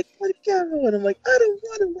 Like, let it go, and I'm like, I don't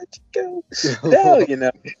want to let you go. No,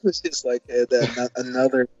 it was just like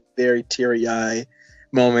another very teary eye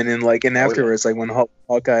moment, and afterwards, like when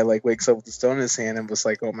Hawkeye like wakes up with the stone in his hand and was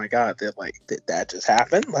like, oh my god, did that just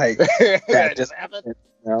happen? Like that just happened?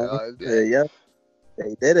 Yeah,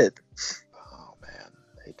 they did it. Oh man,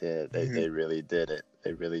 they did. They really did it.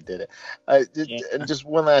 They really did it. And just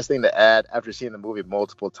one last thing to add, after seeing the movie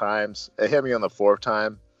multiple times, it hit me on the fourth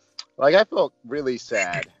time. Like I felt really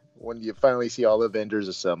sad when you finally see all the Avengers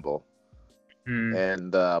assemble,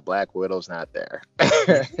 and Black Widow's not there.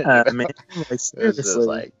 Man, like, It's just seriously.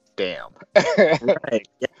 like, damn. Right.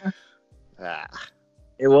 Yeah.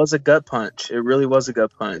 It was a gut punch. It really was a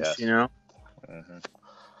gut punch, Yes. you know?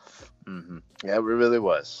 Yeah, it really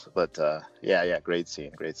was. But yeah, great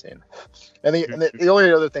scene. And the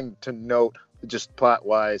only other thing to note, just plot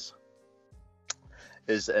wise,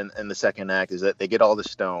 is in the second act is that they get all the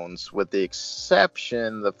stones, with the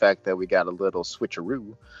exception of the fact that we got a little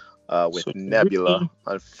switcheroo with Nebula.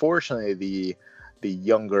 Unfortunately, the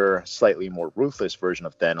younger, slightly more ruthless version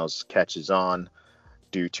of Thanos catches on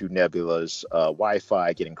due to Nebula's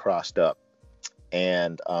Wi-Fi getting crossed up,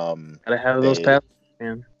 and Gotta have those passes,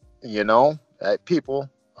 man. You know, people,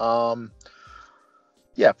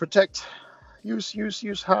 protect,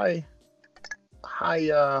 use high,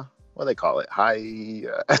 what do they call it? High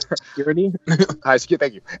Security. high security.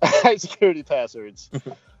 Thank you. High security passwords.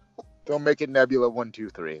 Don't make it Nebula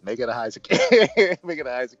 123. Make it a high security. Make it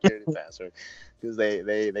a high security password, because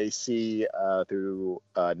they see through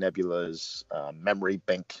Nebula's memory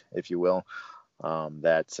bank, if you will,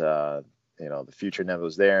 that the future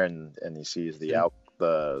Nebula's there, and he sees the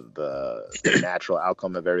natural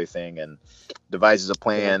outcome of everything, and devises a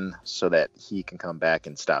plan so that he can come back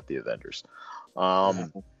and stop the Avengers,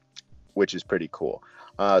 which is pretty cool.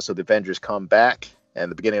 So the Avengers come back. And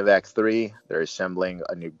the beginning of Act 3, they're assembling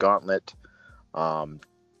a new gauntlet.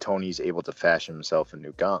 Tony's able to fashion himself a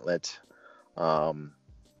new gauntlet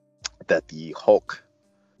that the Hulk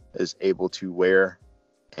is able to wear,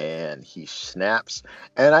 and he snaps.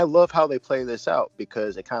 And I love how they play this out,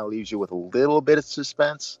 because it kind of leaves you with a little bit of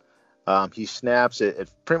suspense. He snaps, it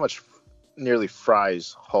pretty much nearly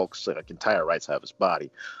fries Hulk's entire right side of his body.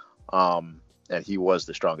 And he was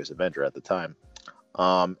the strongest Avenger at the time.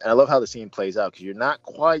 And I love how the scene plays out, because you're not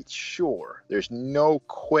quite sure. There's no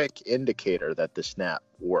quick indicator that the snap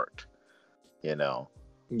worked, Yeah.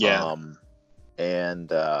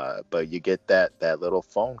 But you get that little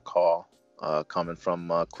phone call coming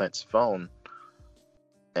from Clint's phone,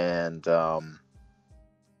 and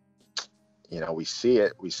we see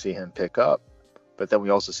it. We see him pick up, but then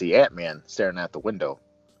we also see Ant-Man staring out the window,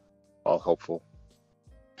 all hopeful.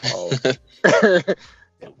 It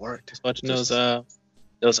worked. Just watching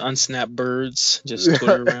those unsnapped birds just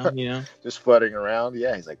twitter around, Just fluttering around.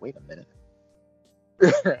 Yeah, he's like, wait a minute.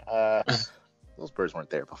 Those birds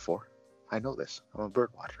weren't there before. I know this. I'm a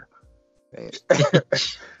bird watcher.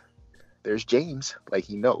 There's James, like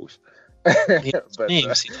he knows.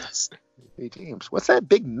 James, he does. Hey, James, what's that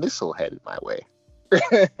big missile headed my way?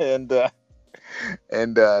 and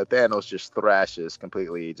Thanos just thrashes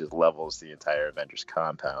completely, just levels the entire Avengers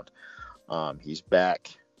compound. He's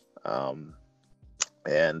back.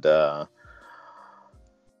 And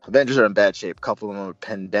Avengers are in bad shape. A couple of them are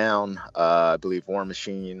pinned down. I believe War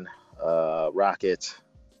Machine, Rocket,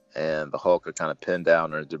 and the Hulk are kind of pinned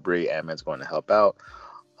down or debris. Ant-Man's going to help out.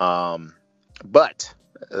 But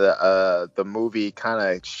the movie kind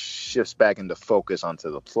of shifts back into focus onto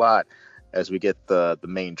the plot as we get the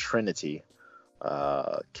main Trinity,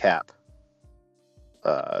 Cap,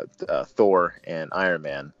 Thor, and Iron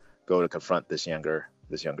Man go to confront this younger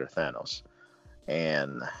Thanos.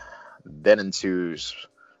 And then ensues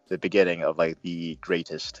the beginning of the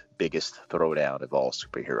biggest throwdown of all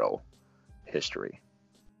superhero history.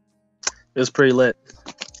 It was pretty lit.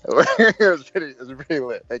 It was pretty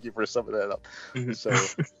lit. Thank you for summing that up.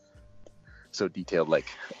 So detailed, it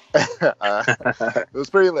was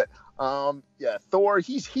pretty lit. Thor,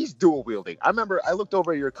 he's dual wielding. I remember I looked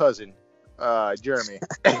over at your cousin, Jeremy.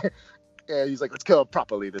 And he's like, let's kill him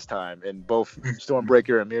properly this time. And both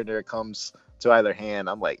Stormbreaker and Mjolnir comes to either hand.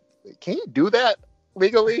 I'm like, can you do that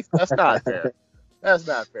legally? That's not fair. That's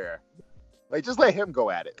not fair. Just let him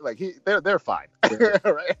go at it. They're fine.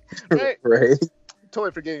 Right?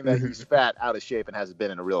 Totally forgetting that he's fat, out of shape, and hasn't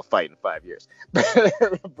been in a real fight in 5 years. That's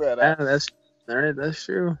all right. That's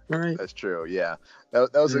true. All right. That's true. Yeah.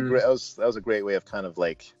 That was a great way of kind of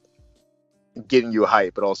getting you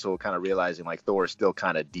hype, but also kind of realizing Thor is still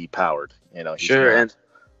kind of depowered. He's and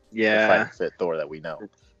the fighting fit Thor that we know.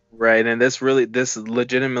 Right, and this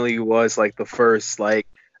legitimately was the first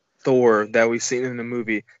Thor that we've seen in the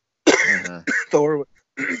movie. Thor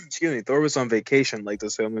was on vacation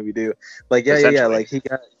this whole movie do.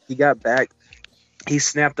 He got back. He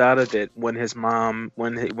snapped out of it when his mom,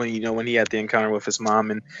 when he had the encounter with his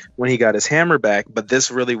mom, and when he got his hammer back. But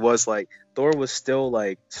this really was Thor was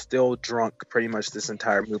still still drunk pretty much this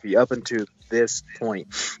entire movie up until this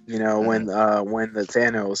point. When old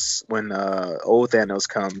Thanos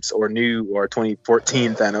comes, or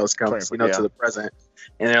 2014 Thanos comes, to the present.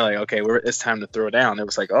 and they're like, okay, it's time to throw down. It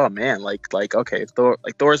was like, oh man, okay,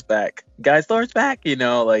 Thor's back, guys, Thor's back.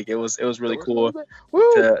 Like it was really cool to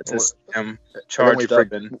see him charged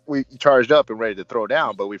up and we charged up and ready to throw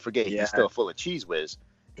down, but we forget he's still full of cheese whiz.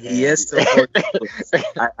 He is still full of cheese whiz.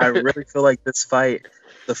 I really feel like the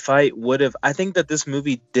fight would have. I think that this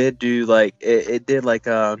movie did do it did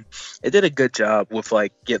a good job with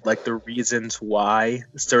get the reasons why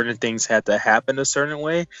certain things had to happen a certain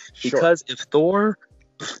way. Because if Thor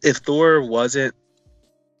was in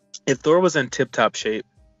tip top shape,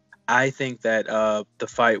 I think that the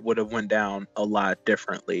fight would have went down a lot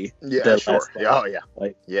differently. Yeah, sure.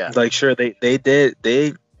 Sure, they did.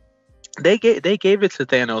 They gave it to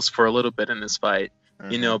Thanos for a little bit in this fight.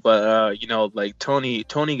 But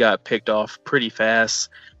Tony got picked off pretty fast.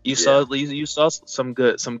 You saw some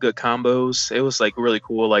good combos. It was really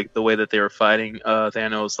cool, the way that they were fighting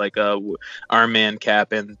Thanos, Iron Man,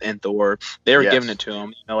 Cap, and Thor. They were giving it to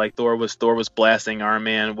him. Thor was blasting Iron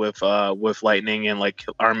Man with lightning, and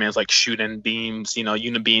Iron Man's shooting beams,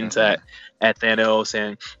 unibeams at Thanos,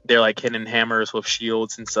 and they're hitting hammers with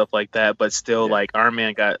shields and stuff like that. But still, Iron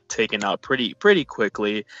Man got taken out pretty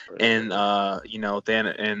quickly, and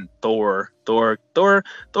and Thor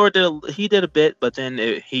did a bit, but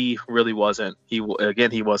then he really wasn't. He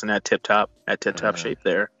wasn't at tip top shape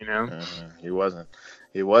there. He wasn't,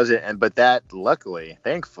 but that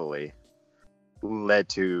thankfully led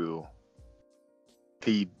to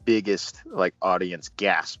the biggest audience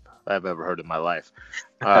gasp I've ever heard in my life.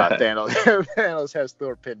 Thanos has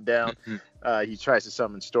Thor pinned down. He tries to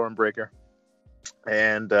summon Stormbreaker,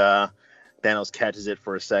 and Thanos catches it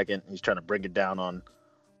for a second. He's trying to bring it down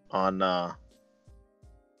on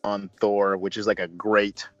Thor, which is a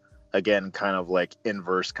great, again, kind of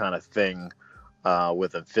inverse kind of thing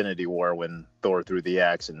with Infinity War, when Thor threw the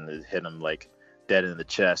axe and it hit him dead in the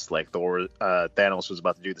chest. Thanos was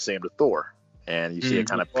about to do the same to Thor, and you see it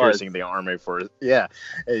kind of piercing the armor as you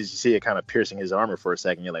see it kind of piercing his armor for a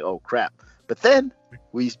second. You're like, oh crap! But then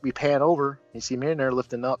we pan over, you see Mjolnir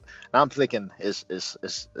lifting up, and I'm thinking, is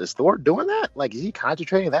Thor doing that? Is he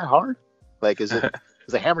concentrating that hard? Is it?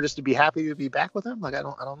 Is the hammer just to be happy to be back with him? I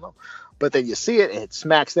don't know. But then you see it, and it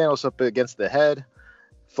smacks Thanos up against the head,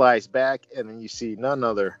 flies back, and then you see none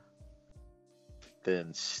other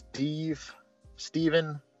than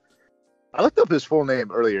Steven. I looked up his full name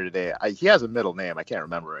earlier today. He has a middle name. I can't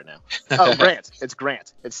remember right now. Oh, Grant. It's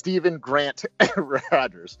Grant. It's Stephen Grant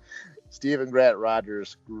Rogers. Stephen Grant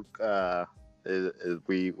Rogers.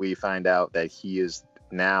 We find out that he is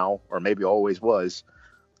now, or maybe always was,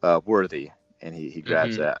 worthy. And he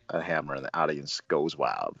grabs a hammer, and the audience goes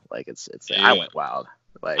wild. I went wild.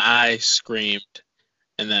 I screamed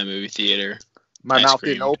in that movie theater. My mouth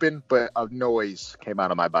didn't open, but a noise came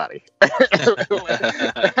out of my body. I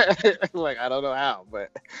don't know how,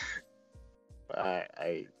 but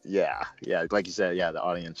like you said, the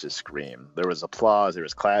audience just screamed. There was applause, there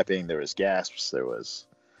was clapping, there was gasps, there was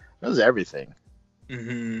everything.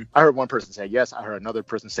 Mm-hmm. I heard one person say yes. I heard another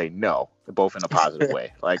person say no, both in a positive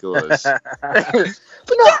way. It was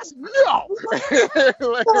no.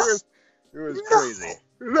 It was crazy.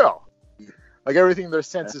 No, everything their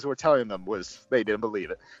senses were telling them was they didn't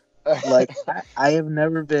believe it. I have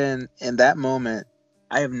never been in that moment.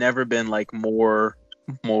 I have never been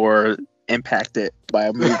more impacted by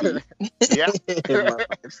a movie. Yeah. In my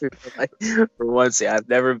life. For once, I've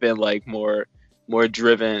never been more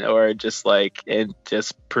driven or just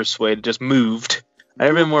persuaded, just moved. I've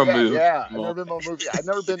never been more moved. Yeah, I've never been more moved.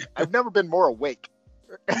 I've never been more awake.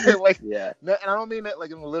 And I don't mean it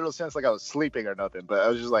in a literal sense, I was sleeping or nothing, but I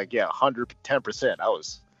was just 110%. I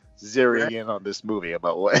was zeroing in on this movie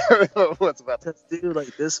about what's about to do.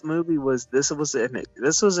 This movie was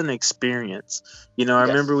an experience. I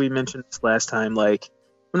remember we mentioned this last time. I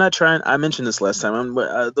mentioned this last time.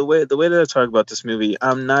 The way that I talk about this movie,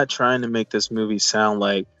 I'm not trying to make this movie sound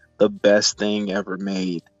like the best thing ever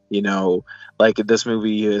made. This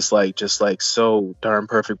movie is so darn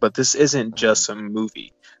perfect, but this isn't just a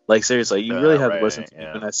movie. Seriously, you really have to listen to me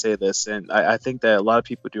when I say this, and I think that a lot of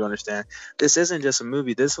people do understand. This isn't just a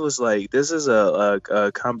movie. This is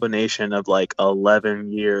a combination of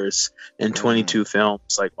 11 years and 22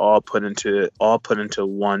 films, all put into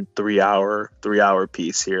one 3-hour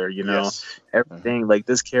piece here. Everything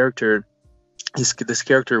this character. This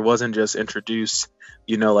character wasn't just introduced,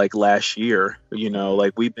 last year.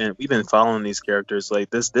 We've been following these characters.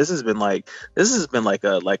 This has been like a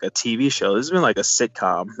TV show. This has been like a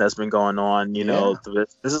sitcom that's been going on.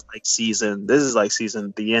 This is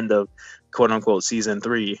the end of quote unquote season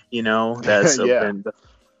 3. That's been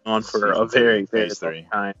on for a very very long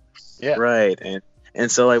time. Yeah. Right.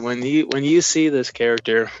 And so like when you see this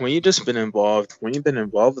character, when you've been involved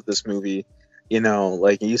with this movie,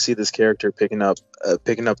 like you see this character picking up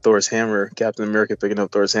Thor's hammer, Captain America picking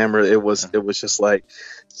up Thor's hammer, it was just like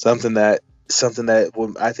something that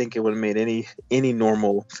I think it would have made any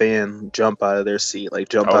normal fan jump out of their seat, like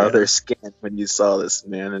jump out of their skin when you saw this,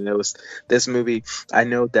 man. And it was this movie. I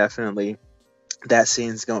know definitely that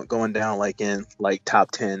scene's going down like in like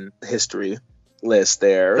top 10 history list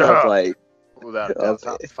there of like without a doubt,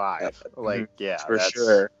 top 5. Like, yeah, for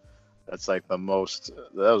sure. That's like that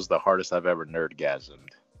was the hardest I've ever nerdgasmed.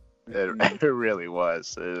 It really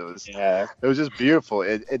was. It was just beautiful.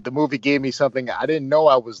 The movie gave me something I didn't know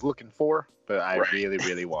I was looking for, but I really,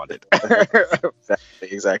 really wanted.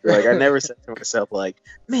 Exactly. Like I never said to myself like,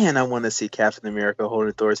 man, I want to see Captain America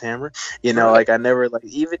holding Thor's hammer. Like I never like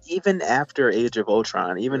even after Age of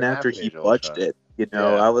Ultron, even after he butched it,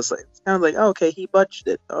 I was like, it's kind of like, oh, okay, he butched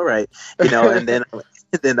it. All right. And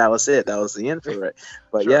then that was it. That was the end for it.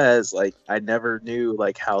 But yeah, it's like I never knew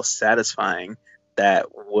like how satisfying that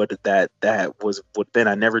would have been.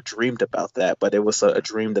 I never dreamed about that, but it was a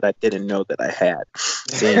dream that I didn't know that I had.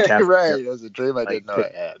 Right, it was a dream I didn't know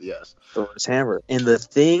I had. Yes, Thor's hammer and the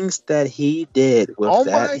things that he did with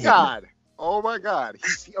that. Oh my god!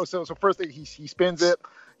 So first thing he spins it.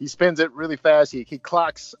 He spins it really fast. He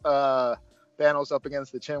clocks Thanos up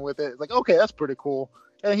against the chin with it. It's like, okay, that's pretty cool.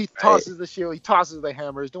 And he tosses the shield. He tosses the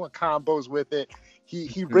hammer. He's doing combos with it.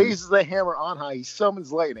 He raises the hammer on high. He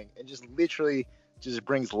summons lightning and just literally just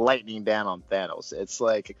brings lightning down on Thanos. It's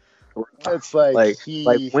like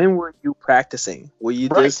when were you practicing? Will you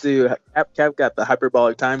just do Cap got the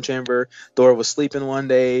hyperbolic time chamber? Thor was sleeping one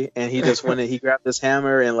day and he just went and he grabbed this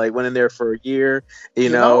hammer and like went in there for a year.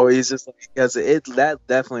 He's just like, because that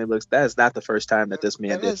definitely looks, that is not the first time that this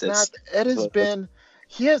man did this.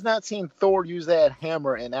 He has not seen Thor use that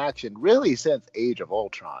hammer in action really since Age of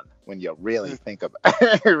Ultron. When you really think about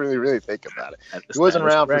it, really think about it. He wasn't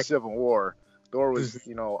around for Civil War. Thor was,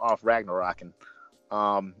 off Ragnaroking.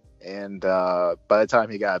 And by the time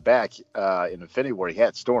he got back in Infinity War, he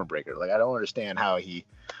had Stormbreaker. Like, I don't understand how he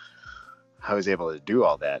was able to do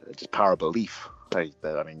all that. It's just power of belief. I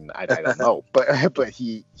don't know. But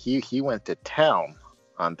he went to town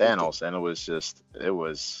on Thanos, and it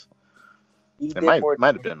was. It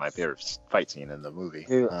might have been my favorite fight scene in the movie.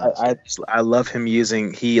 Dude, I love him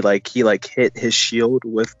using he hit his shield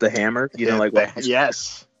with the hammer.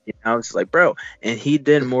 Yes. It's like, bro, and he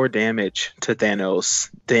did more damage to Thanos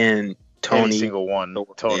than Tony. Any single one.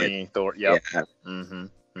 Tony, Thor. Yep. Yeah.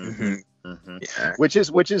 Yeah. Which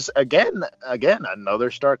is again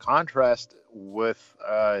another stark contrast with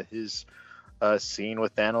his scene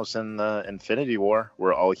with Thanos in the Infinity War,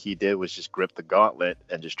 where all he did was just grip the gauntlet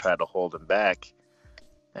and just try to hold him back.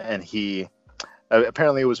 And he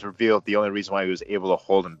apparently it was revealed the only reason why he was able to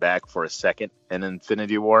hold him back for a second in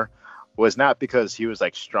Infinity War was not because he was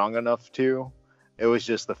like strong enough to. It was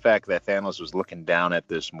just the fact that Thanos was looking down at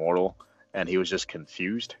this mortal and he was just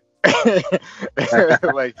confused.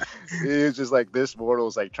 Like he was just like, this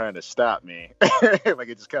mortal's like trying to stop me. Like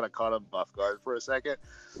it just kind of caught him off guard for a second.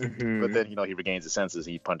 But then he regains his senses.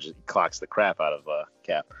 He clocks the crap out of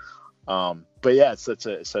Cap. But yeah, it's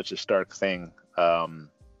such a stark thing,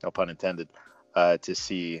 no pun intended, to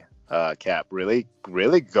see Cap really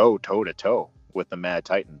go toe to toe with the Mad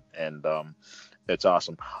Titan, and it's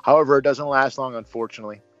awesome. However, it doesn't last long,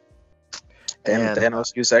 unfortunately. And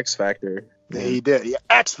Thanos used X Factor. He did. Yeah,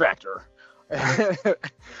 X Factor.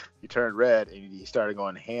 He turned red and he started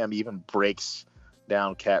going ham. He even breaks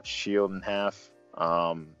down Cap's shield in half.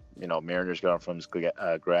 Mariner's gone from his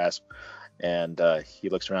grasp, and he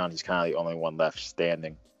looks around. He's kind of the only one left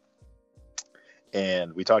standing.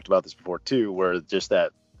 And we talked about this before too, where just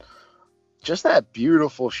that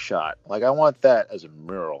beautiful shot. Like, I want that as a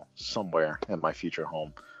mural somewhere in my future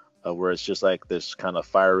home, where it's just like this kind of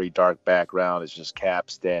fiery, dark background. It's just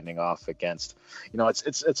Cap standing off against,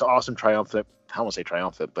 it's awesome, triumphant. I don't want to say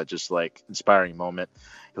triumphant, but just like inspiring moment.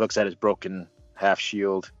 He looks at his broken half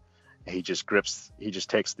shield. He just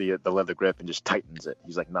takes the leather grip and just tightens it.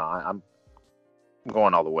 He's like, nah, I'm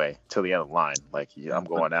going all the way till the end of the line. Like, I'm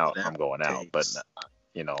going out, but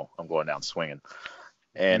I'm going down swinging.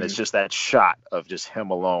 And it's just that shot of just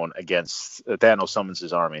him alone against Thanos summons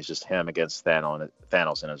his army. It's just him against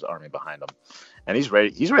Thanos and his army behind him, and he's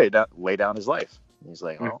ready to lay down his life. He's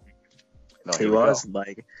like, he was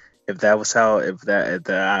like, if that was how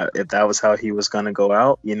he was gonna go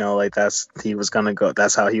out, that's how he was gonna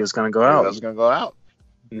go out. He was gonna go out.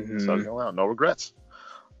 So go out, no regrets.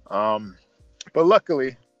 But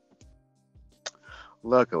luckily,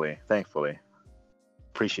 thankfully,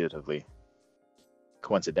 appreciatively,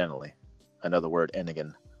 coincidentally, another word ending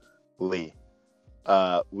in Lee.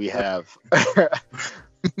 We have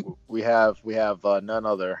we have none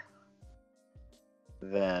other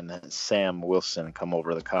than Sam Wilson come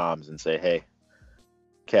over the comms and say, "Hey,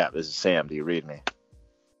 Cap, this is Sam. Do you read me?"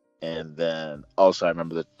 And then also I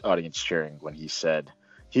remember the audience cheering when he said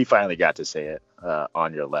he finally got to say it,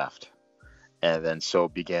 on your left. And then so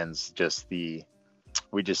begins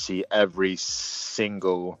we just see every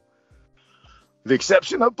single, the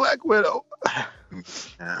exception of Black Widow.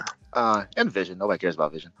 Yeah. And Vision. Nobody cares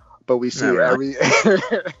about Vision. But we see really.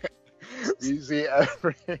 we see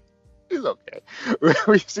every, it's okay.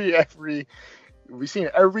 We've seen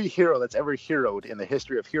every hero that's ever heroed in the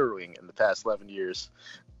history of heroing in the past 11 years,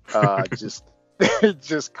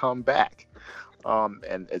 just come back.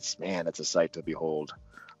 And it's a sight to behold.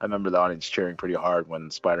 I remember the audience cheering pretty hard when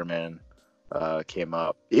Spider-Man came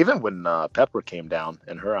up, even when Pepper came down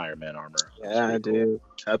in her Iron Man armor. Yeah, dude. Cool.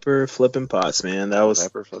 Pepper flipping pots, man. That was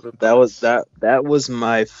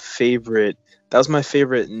my favorite. That was my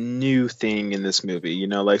favorite new thing in this movie. You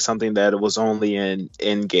know, like something that was only in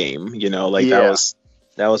Endgame. You know, like that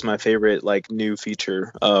was my favorite like new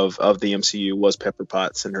feature of the MCU was Pepper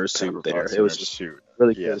Potts and her suit there. It was just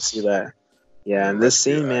really good to see that. Yeah, and this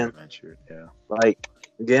scene, man. Like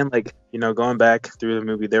again, like, you know, going back through the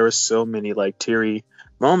movie, there were so many like teary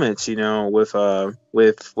moments, you know, with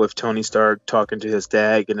Tony Stark talking to his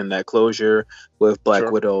dad, getting that closure, with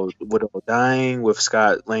Black Widow dying, with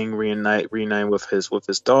Scott Lang reuniting with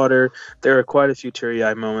his daughter. There are quite a few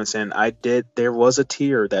teary-eyed moments, and there was a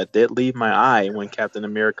tear that did leave my eye when Captain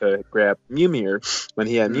America grabbed Mjolnir, when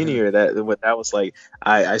he had Mjolnir. That was like,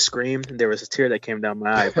 I screamed, and there was a tear that came down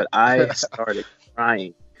my eye, but I started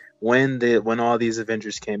crying when all these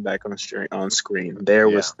Avengers came back on screen. There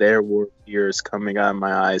were tears coming out of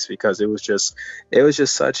my eyes, because it was just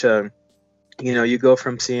such a, you know, you go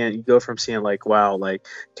from seeing like, wow, like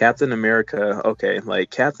Captain America, okay,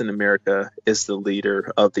 like Captain America is the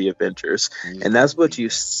leader of the Avengers, and that's what you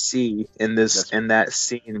see in that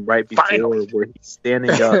scene right before where he's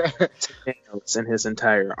standing up to Thanos and his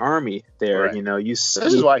entire army there. Right. You know, you see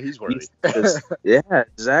this is why he's worthy. Yeah,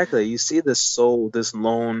 exactly. You see this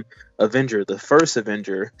lone Avenger, the first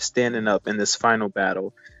Avenger, standing up in this final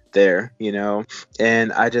battle there, you know.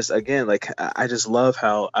 And I just love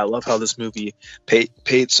how this movie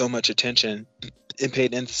paid so much attention and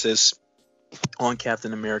paid emphasis on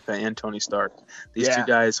Captain America and Tony Stark. These two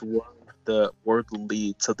guys were the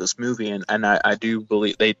leads of this movie, and I do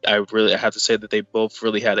believe I have to say that they both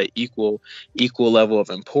really had an equal level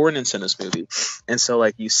of importance in this movie. And so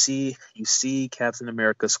like you see Captain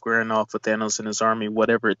America squaring off with Thanos and his army,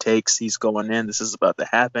 whatever it takes, he's going in, this is about to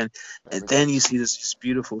happen. And then you see this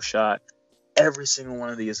beautiful shot, every single one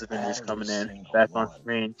of these Avengers coming in back on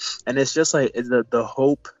screen, and it's just like the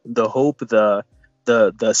hope, the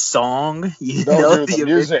song, you know, the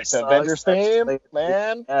music, the Avengers theme,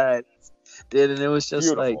 man. And it was just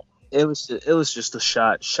beautiful. Like it was just a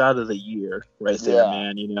shot of the year right there,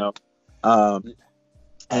 man. You know,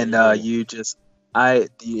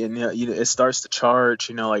 it starts to charge.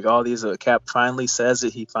 You know, like all these. Cap finally says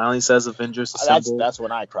it. He finally says Avengers Assemble. That's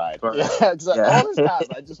when I cried. All this time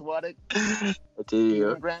I just wanted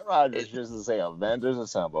Grant Rogers just to say Avengers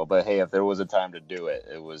Assemble. But hey, if there was a time to do it,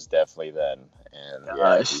 it was definitely then.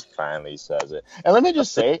 And he finally says it. And let me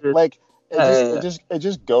just say, like, it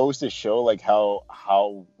just goes to show like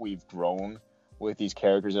how we've grown with these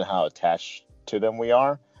characters and how attached to them we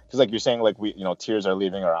are. Because like you're saying, like tears are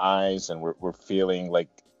leaving our eyes, and we're feeling like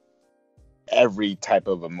every type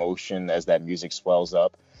of emotion as that music swells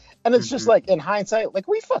up. And it's just like, in hindsight, like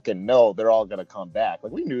we fucking know they're all gonna come back.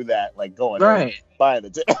 Like we knew that, like going in, buying the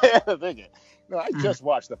ticket. I just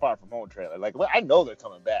watched the Far From Home trailer. Like I know they're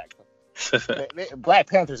coming back. Black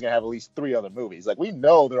Panther's gonna have at least 3 other movies. Like we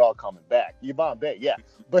know they're all coming back. Yvonne Bay,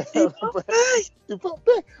 but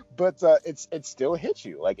it still hits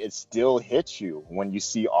you. Like it still hits you when you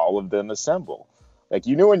see all of them assemble. Like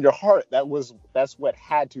you knew in your heart that's what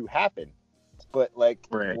had to happen. But like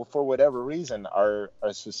for whatever reason, our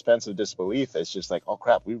suspense of disbelief is just like, oh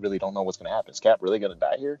crap, we really don't know what's gonna happen. Is Cap really gonna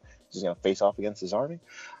die here? He's gonna face off against his army.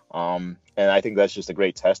 And I think that's just a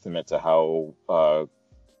great testament to how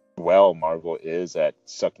well Marvel is at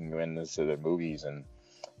sucking you into their movies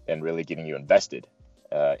and really getting you invested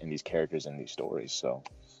in these characters and these stories. So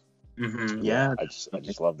I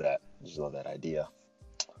just love that. I just love that idea.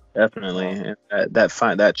 Definitely. And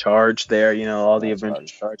that charge there, you know, all the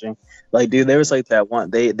Avengers charging. Like, dude, there was like that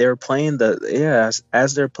one. They were playing as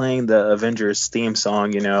they're playing the Avengers theme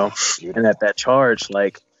song, you know, and that charge,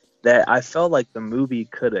 like that I felt like the movie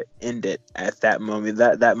could have ended at that moment.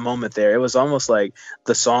 That moment there, it was almost like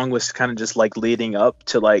the song was kind of just like leading up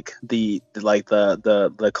to like the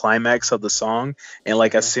climax of the song, and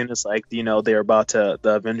like as soon as like they're about to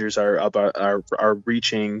the Avengers are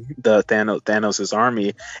reaching the Thanos's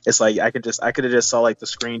army, it's like I could have just saw like the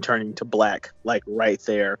screen turning to black like right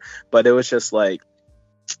there, but it was just like.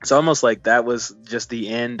 It's almost like that was just the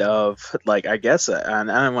end of like I guess and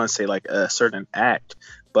I don't want to say like a certain act,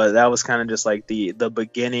 but that was kind of just like the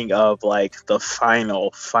beginning of like the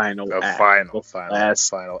final act, final act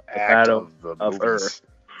battle of the of movies. Earth.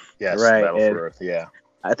 Yes, Right, Battle and for Earth. Yeah.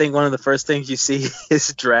 I think one of the first things you see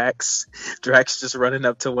is Drax just running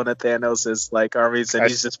up to one of Thanos's like armies, and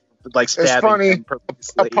he's just like stabbing It's funny. him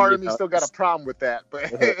purposely, A part of me still got a problem with that, but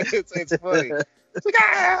it's funny. It's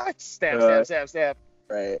like stab.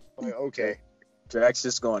 Right. Like, okay. Drax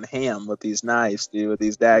just going ham with these knives, dude, with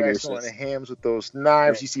these daggers. Drax going hams with those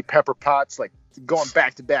knives. Right. You see Pepper Potts like going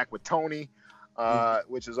back to back with Tony,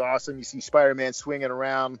 which is awesome. You see Spider-Man swinging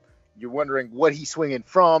around. You're wondering what he's swinging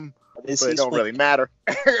from, but it don't really matter.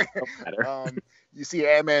 You see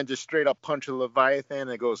Ant-Man just straight up punch a Leviathan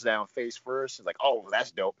and it goes down face first. It's like, oh,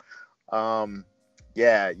 that's dope.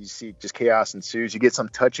 Yeah, you see just chaos ensues. You get some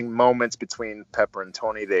touching moments between Peter and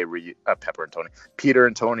Tony. They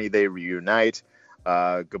reunite.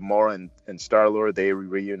 Gamora and Star-Lord, they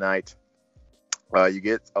reunite. You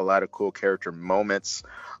get a lot of cool character moments.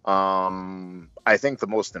 I think the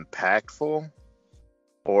most impactful,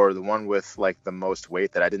 or the one with like the most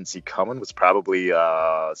weight that I didn't see coming, was probably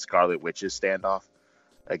Scarlet Witch's standoff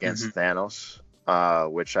against Thanos,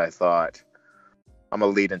 which I thought, I'm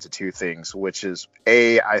gonna lead into two things, which is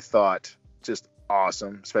I thought just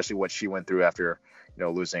awesome, especially what she went through after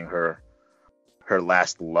losing her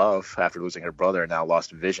last love, after losing her brother, and now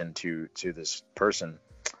lost vision to this person,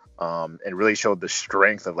 and really showed the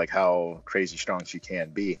strength of like how crazy strong she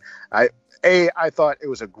can be. I thought it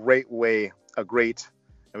was a great, and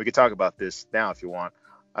we could talk about this now if you want,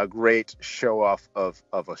 a great show off of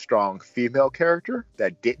a strong female character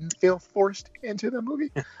that didn't feel forced into the movie,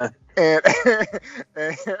 and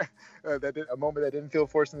a moment that didn't feel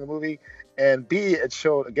forced in the movie, and B, it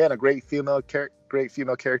showed again a great female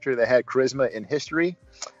character that had charisma in history,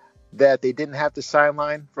 that they didn't have to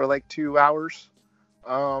sideline for like 2 hours,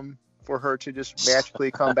 for her to just magically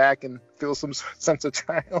come back and feel some sense of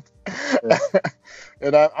triumph.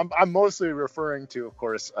 And I'm mostly referring to, of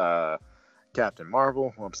course, Captain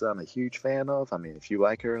Marvel, who I'm a huge fan of. I mean, if you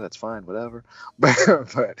like her, that's fine, whatever.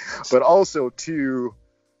 But also to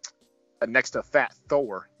next to Fat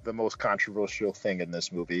Thor, the most controversial thing in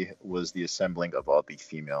this movie was the assembling of all the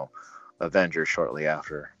female Avengers shortly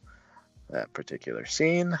after that particular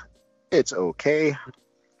scene. It's okay.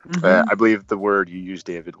 I believe the word you used,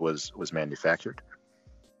 David, was manufactured.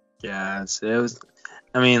 Yeah, it was.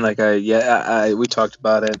 I mean, like we talked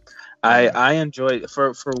about it. I enjoyed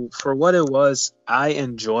for what it was. I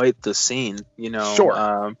enjoyed the scene.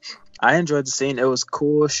 Sure. I enjoyed the scene. It was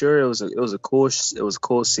cool. Sure, it was a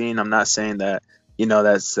cool scene. I'm not saying that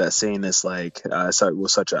that scene is like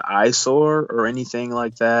was such an eyesore or anything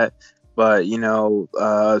like that. But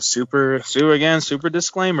super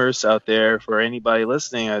disclaimers out there for anybody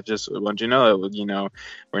listening. I just want you to know,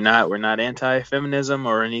 we're not anti-feminism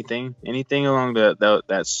or anything along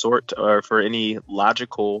that sort, or for any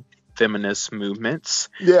logical feminist movements.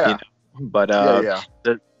 Yeah. But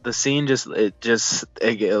the scene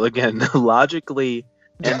again logically.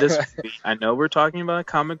 And this movie, I know we're talking about a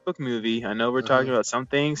comic book movie. I know we're talking about some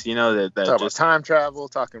things, that talking about time travel,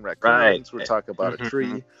 talking raccoons. Right. We're talking about a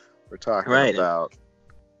tree. We're talking about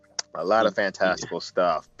a lot of fantastical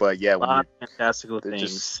stuff, but yeah, fantastical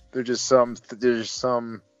things. There's just some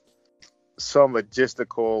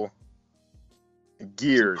logistical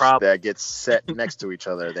gears that get set next to each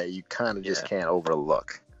other that you kind of just can't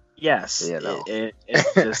overlook. Yes,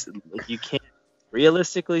 it's just you can't.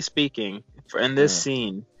 Realistically speaking, in this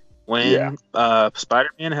scene, when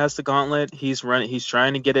Spider-Man has the gauntlet, he's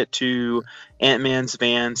trying to get it to Ant-Man's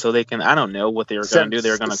van so they can, I don't know what they were going to do. They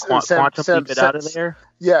were going to quantum leap it out of there.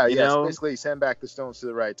 Yeah, basically send back the stones to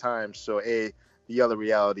the right time. So A, the other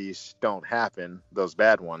realities don't happen, those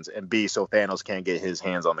bad ones, and B, so Thanos can't get his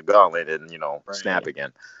hands on the gauntlet and snap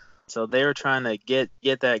again. So they were trying to get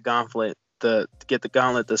that gauntlet. Get the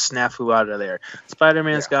gauntlet, the snafu out of there.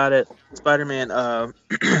 Spider-Man's got it. Spider-Man,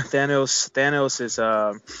 Thanos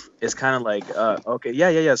is kind of like,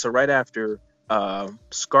 okay, So right after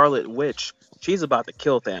Scarlet Witch, she's about to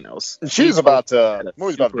kill Thanos. Movie's about to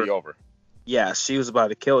be over. Yeah, she was about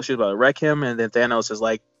to kill. She was about to wreck him, and then Thanos is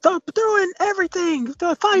like, "Stop doing everything,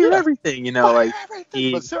 fire Yeah, everything." fire Like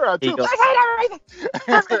everything, but he Sarah he too. goes, Fire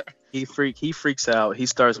everything. he freaks out. He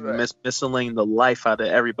starts Right. missiling the life out of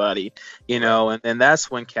everybody, Right. and that's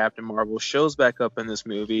when Captain Marvel shows back up in this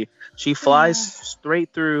movie. She flies Yeah.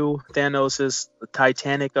 straight through Thanos's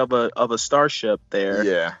Titanic of a starship there.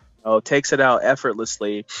 Yeah. Takes it out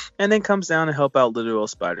effortlessly, and then comes down to help out little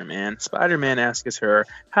old Spider-Man. Spider-Man asks her,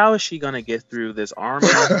 how is she gonna get through this army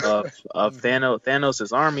of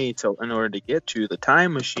Thanos's army in order to get to the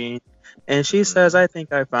time machine? And she says, I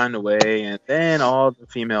think I find a way. And then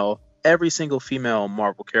every single female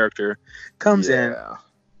Marvel character comes in Yeah.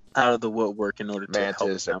 out of the woodwork in order to help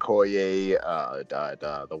Mantis, them. Okoye,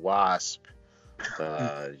 the Wasp.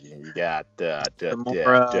 You got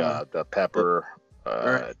Gamora, the Pepper,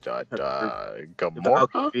 right, the Gamora,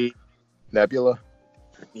 Valkyrie. Nebula.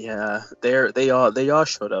 Yeah, they all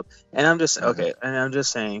showed up, and I'm just Mhm. okay. And I'm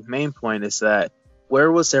just saying, main point is that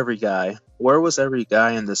where was every guy? Where was every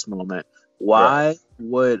guy in this moment? Right. Why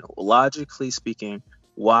would, logically speaking,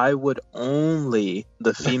 why would only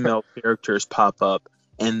the female characters pop up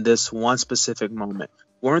in this one specific moment?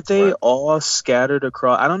 Weren't they Right. all scattered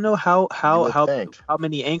across? I don't know You would think. how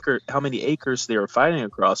many acres they were fighting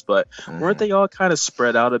across, but weren't Mhm. they all kind of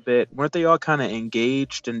spread out a bit? Weren't they all kind of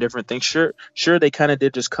engaged in different things? Sure, they kind of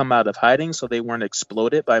did just come out of hiding, so they weren't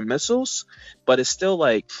exploded by missiles. But it's still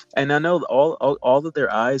like, and I know all of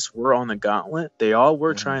their eyes were on the gauntlet. They all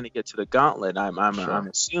were Mhm. trying to get to the gauntlet. I'm Sure.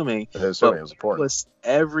 assuming, Assuming but it was important. was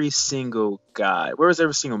every single guy? Where was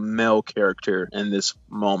every single male character in this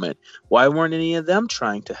moment? Why weren't any of them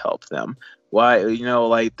trying to help them? Why,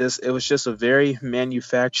 like this? It was just a very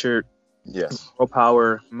manufactured Yes. girl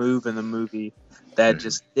power move in the movie that Mhm.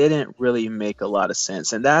 just didn't really make a lot of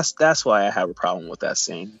sense, and that's why I have a problem with that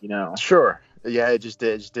scene. Sure. Yeah, it just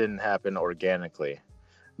didn't happen organically.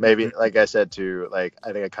 Maybe, Mhm. like I said too, like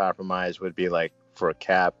I think a compromise would be like for a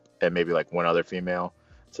Cap and maybe like one other female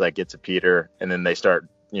to like get to Peter, and then they start,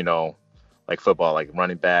 like football, like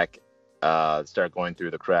running back, start going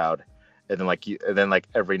through the crowd, and then like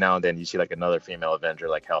every now and then you see like another female Avenger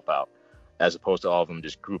like help out, as opposed to all of them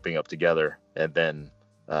just grouping up together and then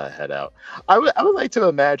head out. I would like to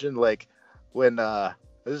imagine like when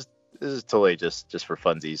this is totally just for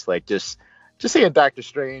funsies, like just seeing Doctor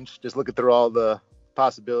Strange, just looking through all the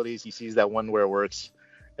possibilities. He sees that one where it works,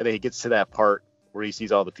 and then he gets to that part where he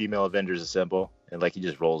sees all the female Avengers assemble, and like he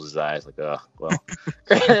just rolls his eyes, like, oh well,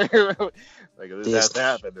 like this has to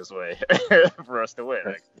happen this way for us to win.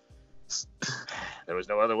 Like, there was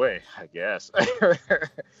no other way, I guess.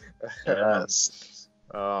 Yes.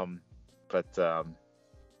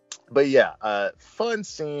 But yeah, fun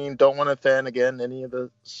scene. Don't want to offend again any of the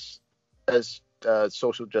as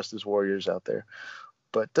social justice warriors out there,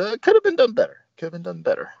 but could have been done better.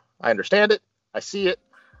 I understand it. I see it.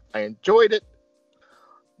 I enjoyed it.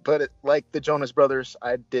 But like the Jonas Brothers,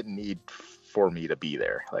 I didn't need for me to be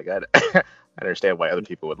there. Like I understand why other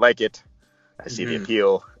people would like it. I see the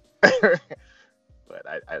appeal. But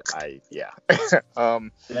yeah.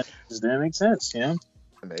 Yeah, does that make sense? Yeah.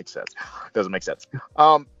 It makes sense. Doesn't make sense.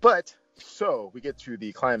 But so we get to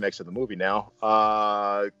the climax of the movie now.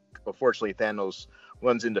 Unfortunately, Thanos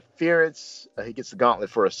runs interference. He gets the gauntlet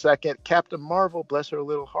for a second. Captain Marvel, bless her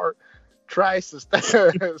little heart, tries to stop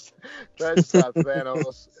Thanos.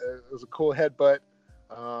 It was a cool headbutt,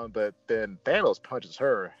 but then Thanos punches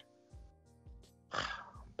her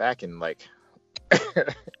back in like.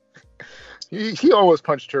 He almost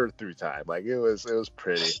punched her through time. Like it was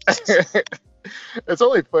pretty. It's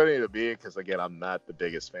only funny to me because again, I'm not the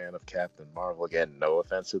biggest fan of Captain Marvel. Again, no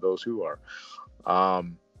offense to those who are.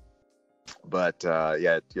 But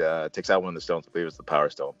takes out one of the stones. I believe it's the Power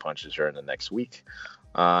Stone. Punches her in the next week.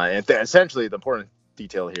 And essentially, the important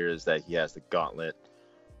detail here is that he has the gauntlet.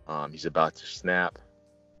 He's about to snap.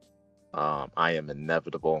 I am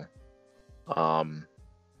inevitable.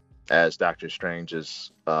 As Doctor Strange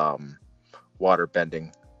is water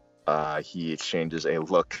bending, he exchanges a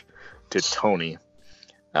look to Tony,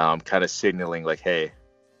 kind of signaling like, "Hey,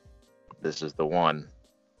 this is the one.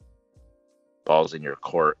 Ball's in your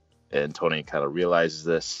court." And Tony kind of realizes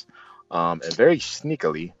this, and very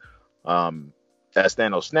sneakily, as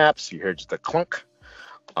Thanos snaps, you hear just a clunk.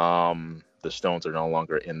 The stones are no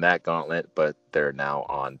longer in that gauntlet, but they're now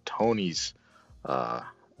on Tony's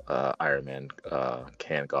Iron Man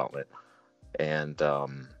can gauntlet. And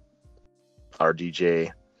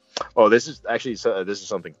RDJ. Oh, this is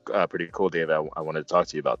something pretty cool, Dave. I wanted to talk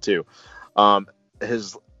to you about too.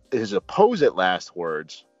 His opposite last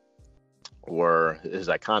words were his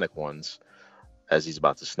iconic ones, as he's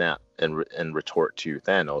about to snap and retort to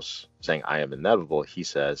Thanos, saying, "I am inevitable," he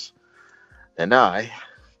says, "And I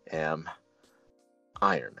am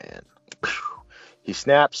Iron Man." He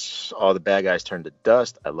snaps, all the bad guys turn to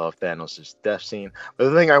dust. I love Thanos' death scene. But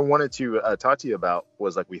the thing I wanted to talk to you about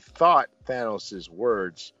was, like, we thought Thanos'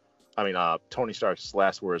 words, Tony Stark's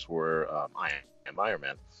last words were, "I am Iron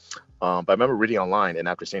Man." But I remember reading online, and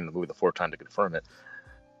after seeing the movie the fourth time to confirm it,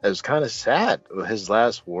 it was kind of sad. His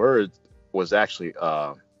last word was actually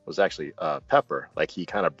Pepper. Like, he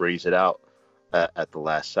kind of breathes it out at the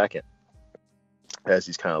last second as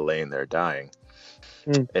he's kind of laying there dying.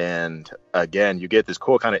 And again, you get this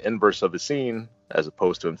cool kind of inverse of the scene as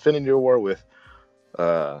opposed to Infinity War with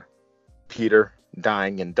Peter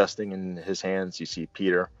dying and dusting in his hands. You see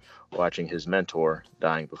Peter watching his mentor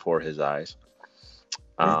dying before his eyes.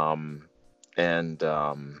 I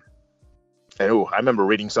remember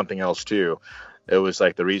reading something else too. It was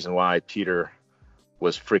like the reason why Peter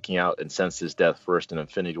was freaking out and sensed his death first in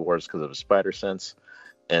Infinity War is because of his spider sense.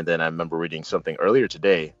 And then I remember reading something earlier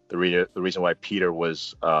today. The reason why Peter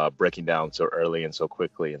was breaking down so early and so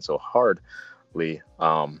quickly and so hardly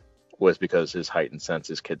was because his heightened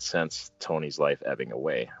senses could sense Tony's life ebbing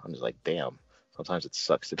away. I'm just like, damn. Sometimes it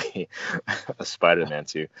sucks to be a Spider-Man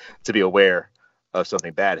to be aware of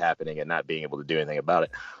something bad happening and not being able to do anything about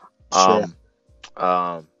it. Sure.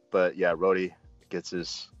 But yeah, Rhodey gets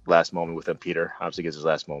his last moment with him. Peter obviously gets his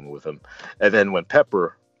last moment with him. And then when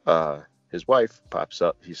Pepper, his wife, pops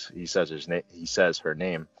up, he says his name. He says her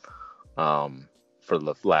name for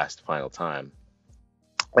the last final time.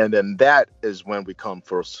 And then that is when we come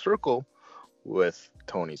full circle with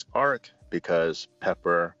Tony's arc, because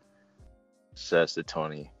Pepper says to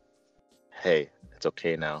Tony, "Hey, it's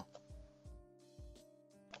okay now.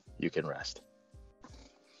 You can rest."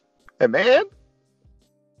 And man,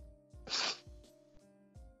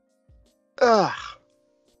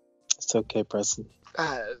 it's okay, Preston.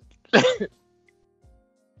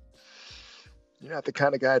 You're not the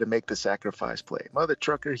kind of guy to make the sacrifice play. Mother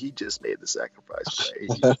trucker, he just made the sacrifice play.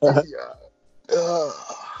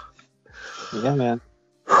 Yeah, man.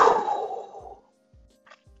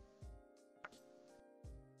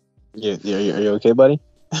 Are you okay, buddy?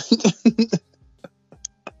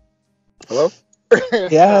 Hello?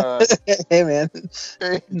 Yeah. Hey, man.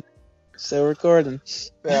 Still recording.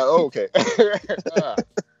 Yeah. Oh, okay.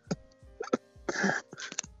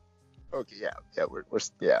 Okay. Yeah. We're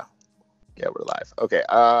live. Okay.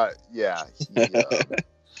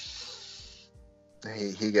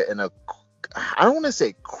 He got in a, I don't want to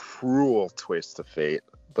say cruel twist of fate,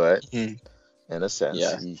 but in a sense,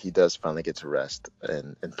 he does finally get to rest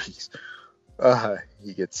and peace.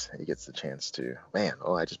 He gets the chance to, man.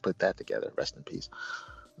 Oh, I just put that together. Rest in peace.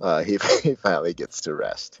 He finally gets to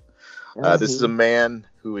rest. This is a man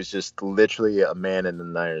who is just literally a man in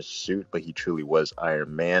an iron suit, but he truly was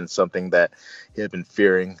Iron Man, something that he had been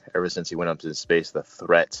fearing ever since he went up to space, the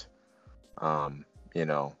threat, of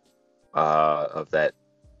that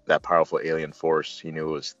powerful alien force. He knew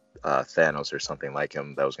it was Thanos or something like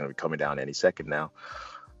him that was going to be coming down any second now.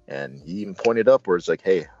 And he even pointed upwards like,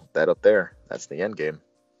 hey, that up there, that's the end game.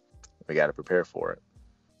 We got to prepare for it.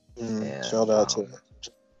 Shout out to him.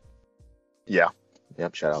 Yeah.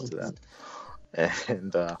 Yep, shout out to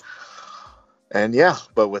that. And yeah,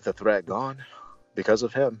 but with the threat gone, because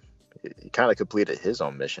of him, he kind of completed his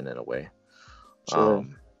own mission in a way. Sure.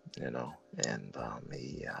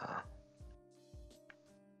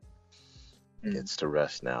 He gets to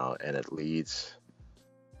rest now, and it leads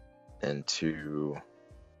into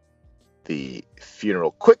the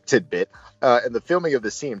funeral. Quick tidbit, in the filming of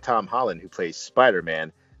the scene, Tom Holland, who plays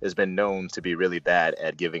Spider-Man, has been known to be really bad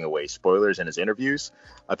at giving away spoilers in his interviews.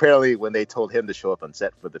 Apparently, when they told him to show up on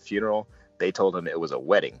set for the funeral, they told him it was a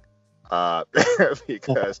wedding,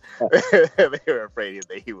 because they were afraid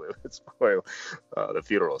that he would spoil the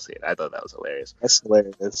funeral scene. I thought that was hilarious. That's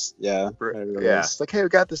hilarious. Yeah. Yeah. It's like, hey, we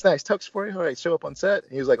got this nice tux for you. All right, show up on set.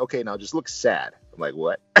 And he was like, okay, now just look sad. I'm like,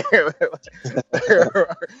 what?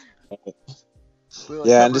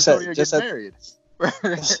 Yeah, and just married. At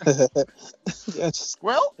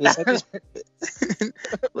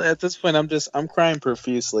this point, I'm crying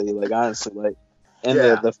profusely, like, honestly, like, and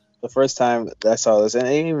the first time I saw this, and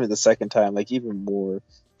even the second time, like, even more,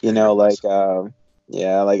 like,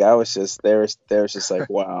 like, I was just there was just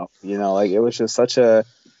like, wow, like, it was such a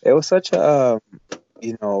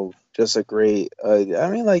just a great,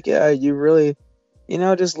 you really,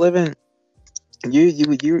 just living.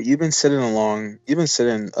 You've been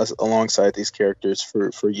sitting alongside these characters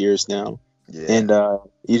for years now, and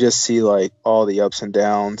you just see, like, all the ups and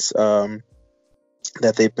downs that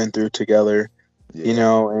they've been through together, You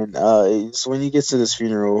know, and so when you get to this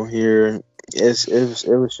funeral here,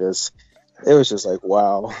 it was just like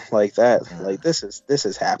wow, like that, like this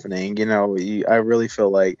is happening. You know, I really feel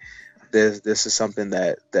like this is something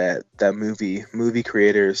that movie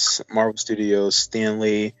creators, Marvel Studios, Stan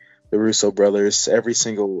Lee, the Russo brothers, every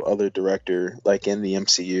single other director like in the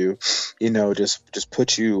MCU, you know, just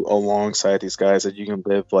put you alongside these guys that you can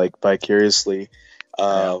live like vicariously,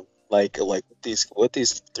 like these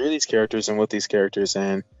through these characters and with these characters,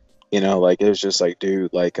 and you know, like it was just like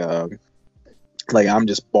dude, like I'm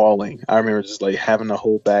just bawling. I remember just like having to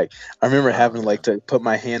hold back. I remember having like to put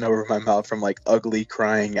my hand over my mouth from like ugly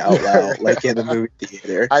crying out loud, like in the movie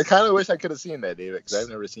theater. I kind of wish I could have seen that, David, because I've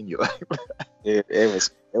never seen you like that.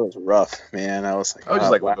 It was rough, man. I was like, I was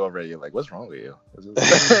just like, wow. look over at you, like, what's wrong with you?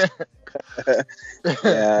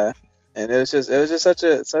 Yeah, and it was just such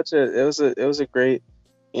a it was a great,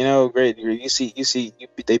 you know, great.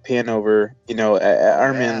 They pan over, you know,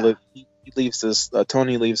 Iron Man. He leaves this.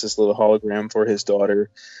 Tony leaves this little hologram for his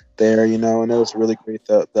daughter there, you know, and it was really great.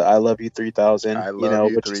 The I love you 3000, I love you know,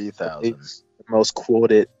 you which 3000. is the most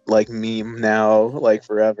quoted like meme now, like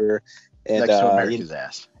forever. And Next to America's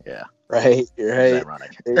ass. Yeah. right, you're right.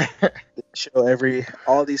 Ironic. They show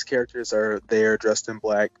all these characters are there dressed in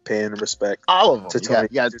black, paying respect. All of them. To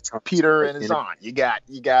You got Tony, Peter and his aunt. You got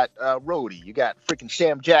Rhodey. You got freaking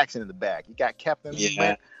Sam Jackson in the back. You got Captain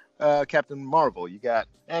Marvel. You got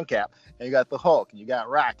Cap, and you got the Hulk, and you got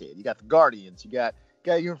Rocket. You got the Guardians. You got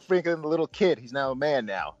your freaking little kid. He's now a man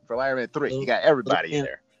now from Iron Man 3. You got everybody in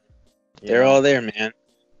there. They're all there, man.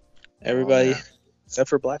 Everybody except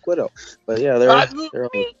for Black Widow. But yeah, they're all,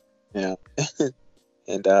 yeah.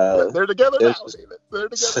 And they're together now, David. They're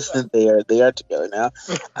together now. they are together now.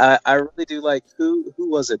 I really do like who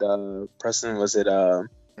was it? Preston, was it?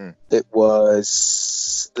 It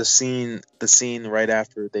was the scene right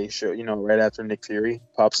after they show, you know, right after Nick Fury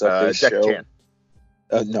pops up. They Jack show. Chan.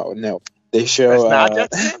 No. They show. It's not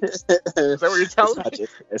Jack Chan? Is that what you're telling me?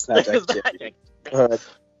 It's not Jack Chan.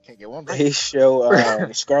 Can't get one right. They show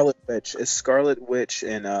Scarlet Witch. It's Scarlet Witch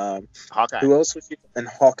and Hawkeye. Who else was she? And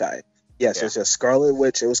Hawkeye. Yes, it's just Scarlet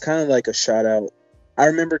Witch. It was kind of like a shout out. I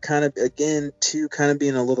remember kind of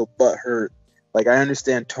being a little butthurt. Like, I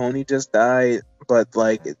understand Tony just died, but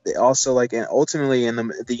like they also like, and ultimately in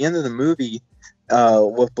the end of the movie,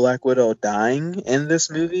 with Black Widow dying in this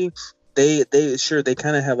movie, they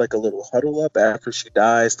kind of have like a little huddle up after she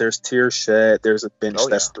dies. There's tears shed. There's a bench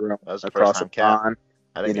that's thrown across the pond.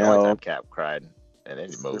 I think the only time Cap cried in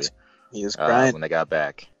any movie. He was crying when they got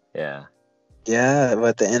back. Yeah. Yeah,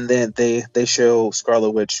 but and then they show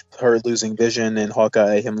Scarlet Witch, her losing Vision, and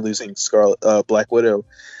Hawkeye, him losing Black Widow,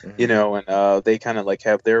 you know, and they kind of like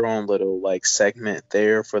have their own little like segment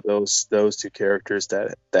there for those two characters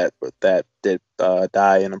that did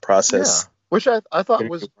die in the process. Yeah. Which I thought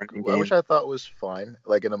was fine.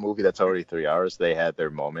 Like in a movie that's already 3 hours, they had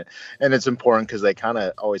their moment, and it's important because they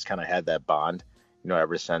always had that bond. You know,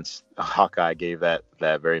 ever since Hawkeye gave that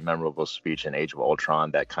very memorable speech in Age of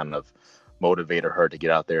Ultron, that kind of motivated her to get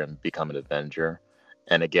out there and become an Avenger.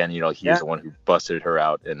 And again, you know, he's the one who busted her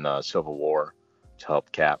out in Civil War to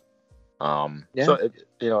help Cap. So it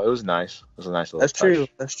was nice. It was a nice little touch.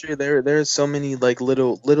 That's true. There's so many like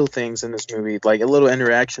little things in this movie, like little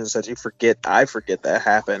interactions that I forget that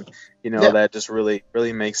happen. You know, that just really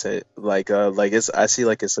makes it like I see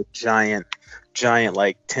like it's a giant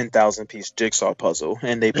like 10,000 piece jigsaw puzzle,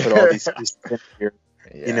 and they put all these pieces in here.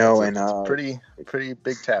 Yeah, you know, it's pretty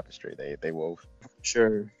big tapestry they wove.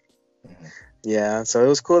 Sure. Mm-hmm. Yeah, so it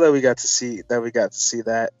was cool that we got to see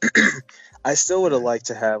that. I still would have liked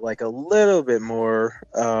to have like a little bit more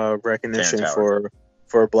recognition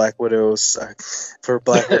for Black Widow's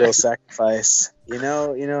sacrifice. You know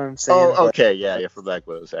what I'm saying? Oh, okay, for Black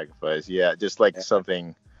Widow's sacrifice. Yeah, just like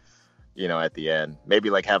something, you know, at the end. Maybe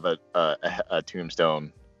like have a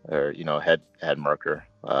tombstone or, you know, head marker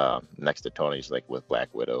next to Tony's, like with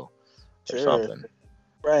Black Widow or something.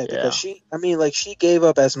 Right, because she gave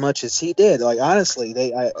up as much as he did. Like, honestly,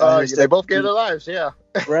 they both gave their lives. Yeah,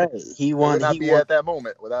 right. He won. Would not be at that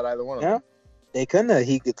moment without either one of them. They couldn't have.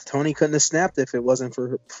 Tony couldn't have snapped if it wasn't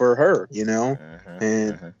for her. You know,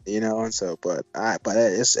 you know, and so, but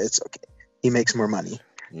it's okay. He makes more money.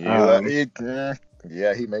 Yeah,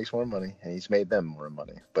 he makes more money, and he's made them more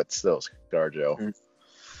money. But still, ScarJo.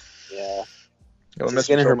 Yeah. Don't miss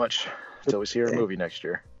him so much until we see her movie next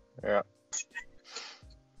year. Yeah.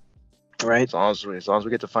 Right. As long as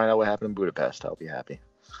we get to find out what happened in Budapest, I'll be happy.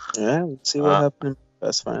 Yeah, let's see what happened in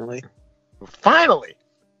Budapest finally. Finally!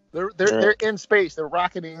 They're in space, they're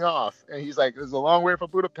rocketing off, and he's like, "There's a long way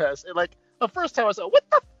from Budapest." And like the first time I said, "What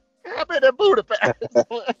the f happened in Budapest?"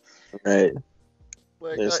 Right.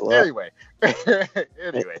 Like, There's a lot.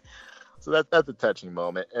 anyway. So that's a touching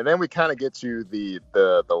moment, and then we kind of get to the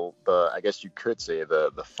I guess you could say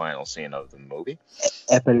the final scene of the movie.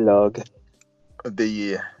 Epilogue.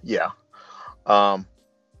 We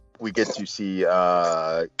get to see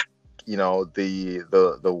the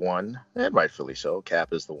one, and rightfully so,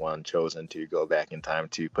 Cap is the one chosen to go back in time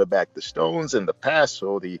to put back the stones in the past,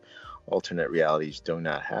 so the alternate realities do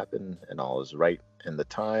not happen, and all is right in the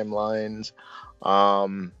timelines.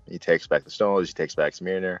 He takes back the stones. He takes back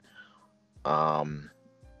Smyrna.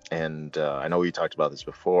 And I know we talked about this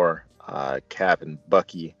before. Cap and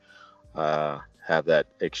Bucky have that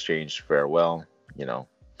exchanged farewell. Do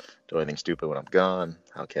anything stupid when I'm gone.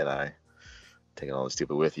 How can I take all the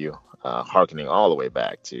stupid with you? Harkening all the way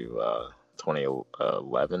back to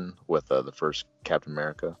 2011 with the first Captain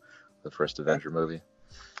America, the first Avenger movie.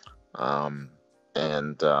 And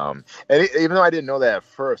even though I didn't know that at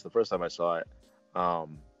first, the first time I saw it,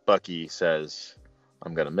 Bucky says,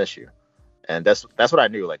 "I'm gonna miss you," and that's what I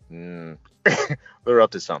knew. Like, they're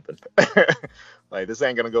up to something. Like, this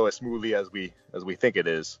ain't gonna go as smoothly as we think it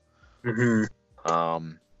is. Mm-hmm.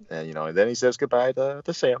 And then he says goodbye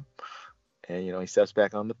to Sam, and he steps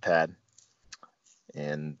back on the pad,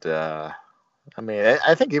 and I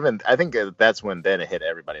think that's when then it hit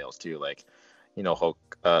everybody else too. Like,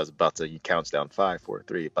 Hulk is about to, he counts down 5, 4,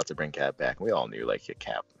 3, about to bring Cap back. And we all knew, like,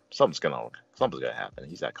 Cap, something's gonna happen.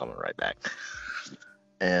 He's not coming right back.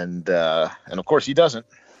 And of course he doesn't.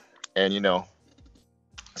 And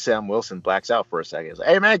Sam Wilson blacks out for a second. He's like,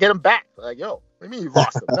 "Hey man, get him back!" Like, "Yo, what do you mean you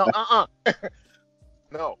lost him?" No,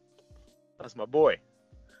 no, that's my boy.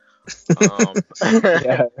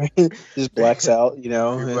 Yeah, just blacks out. He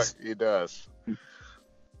does.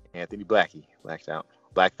 Anthony Blackie blacks out.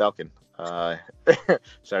 Black Falcon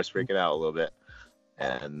starts freaking out a little bit,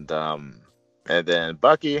 and then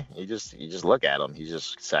Bucky, you just look at him. He's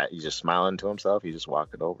just smiling to himself. He's just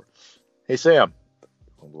walking over. "Hey Sam."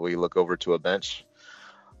 We look over to a bench.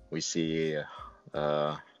 We see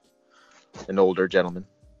an older gentleman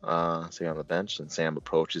sitting on the bench, and Sam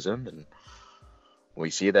approaches him, and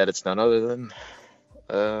we see that it's none other than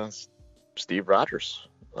Steve Rogers,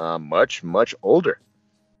 much older.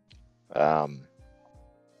 And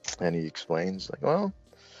he explains, like, "Well,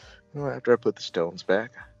 after I put the stones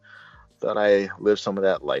back, thought I lived some of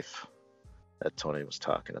that life that Tony was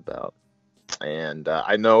talking about." And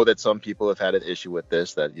I know that some people have had an issue with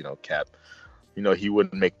this, that, Cap, he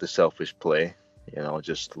wouldn't make the selfish play,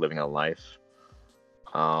 just living a life,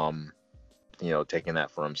 taking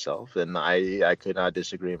that for himself. And I could not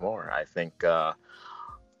disagree more. I think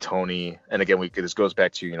Tony, and again, this goes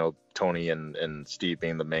back to, Tony and Steve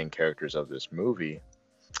being the main characters of this movie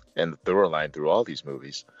and the through line through all these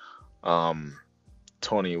movies.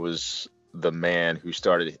 Tony was the man who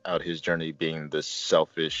started out his journey being this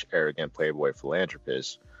selfish, arrogant playboy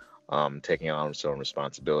philanthropist, taking on his own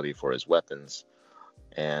responsibility for his weapons,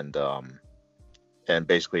 and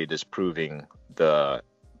basically disproving the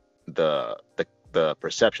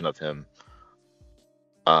perception of him,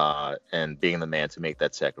 and being the man to make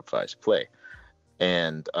that sacrifice play.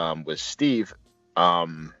 And with Steve,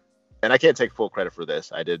 and I can't take full credit for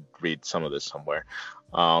this. I did read some of this somewhere.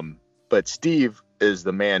 But Steve is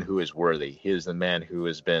the man who is worthy. He is the man who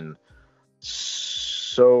has been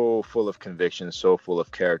so full of conviction, so full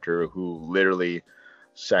of character, who literally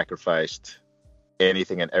sacrificed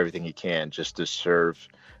anything and everything he can just to serve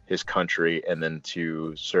his country, and then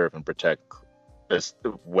to serve and protect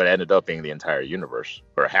what ended up being the entire universe,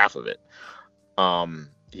 or half of it.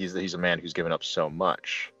 He's a man who's given up so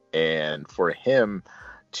much, and for him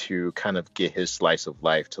to kind of get his slice of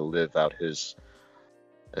life, to live out the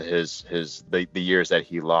years that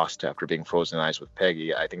he lost after being frozen in ice with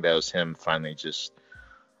Peggy, I think that was him finally just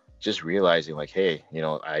realizing, like, hey,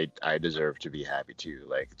 I deserve to be happy too.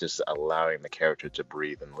 Like, just allowing the character to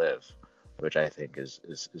breathe and live, which I think is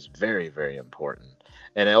very, very important.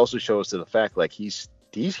 And it also shows to the fact, like, he's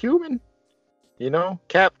human.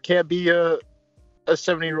 Cap can't be a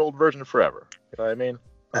 70-year-old version forever. You know what I mean?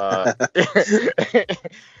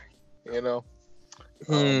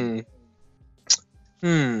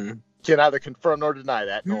 Can neither confirm nor deny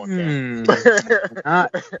that. No one can. I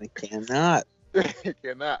cannot.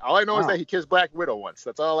 Cannot. All I know is that he kissed Black Widow once.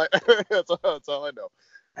 That's all I know.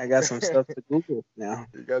 I got some stuff to Google now.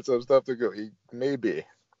 You got some stuff to go. He maybe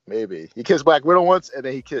he kissed Black Widow once, and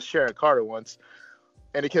then he kissed Sharon Carter once,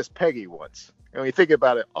 and he kissed Peggy once. And when you think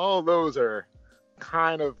about it, all those are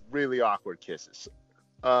kind of really awkward kisses.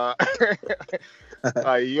 He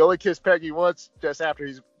only kissed Peggy once,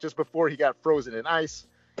 just before he got frozen in ice.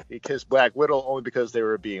 He kissed Black Widow only because they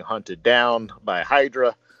were being hunted down by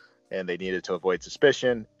Hydra, and they needed to avoid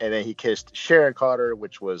suspicion. And then he kissed Sharon Carter,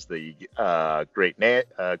 which was the great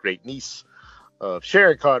niece of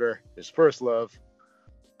Sharon Carter, his first love.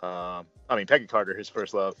 Peggy Carter, his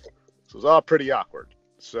first love. So it was all pretty awkward.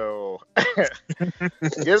 So let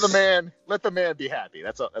the man be happy.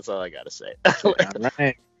 That's all I gotta say. All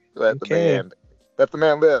right. Let the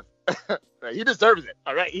man live. He deserves it.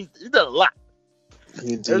 All right, he done a lot.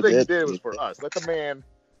 Everything he did was for us. Let the man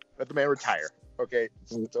retire. Okay,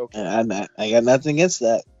 it's okay. I got nothing against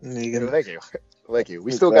that. Thank you.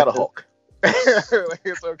 We still got a Hulk.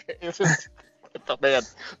 It's okay. It's just, let the man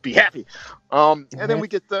be happy. And then we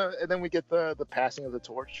get the passing of the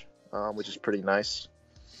torch, which is pretty nice.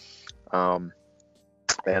 And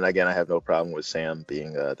again, I have no problem with Sam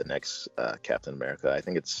being the next Captain America. I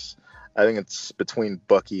think it's between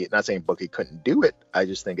Bucky. Not saying Bucky couldn't do it. I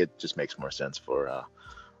just think it just makes more sense for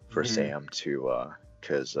Sam to,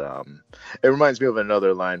 because it reminds me of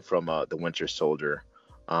another line from the Winter Soldier.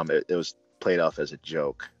 It was played off as a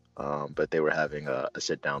joke, but they were having a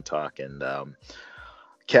sit down talk, and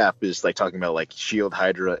Cap is like talking about like Shield,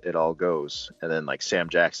 Hydra, it all goes, and then like Sam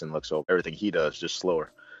Jackson looks over everything he does just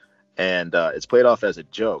slower, and it's played off as a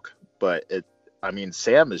joke, but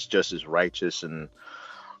Sam is just as righteous and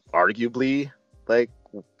arguably, like,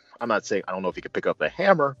 I'm not saying, I don't know if he could pick up the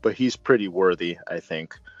hammer, but he's pretty worthy, I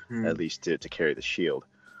think, at least to carry the shield.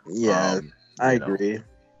 Yeah, I agree.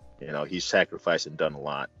 He's sacrificed and done a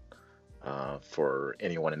lot for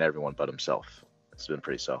anyone and everyone but himself. It's been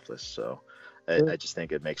pretty selfless, so I just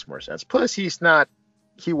think it makes more sense. Plus, he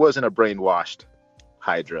wasn't a brainwashed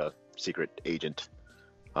Hydra secret agent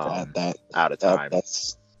out of time.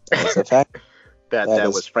 That's a fact.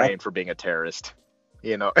 that was framed for being a terrorist.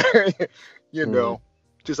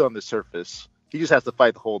 Just on the surface, he just has to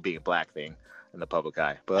fight the whole being black thing in the public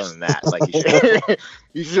eye. But other than that, like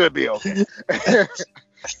he should be okay.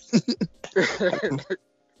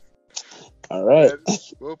 All right.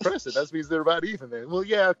 Well, Preston, that means they're about even then. Well,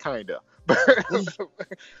 yeah, kind of.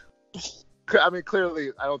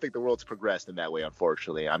 Clearly, I don't think the world's progressed in that way,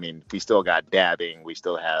 unfortunately. We still got dabbing. We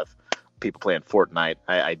still have people playing Fortnite.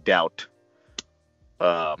 I doubt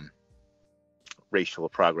racial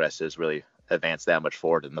progress has really advanced that much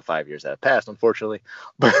forward in the 5 years that have passed, unfortunately.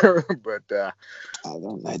 but I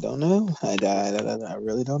don't know. I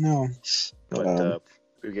really don't know. But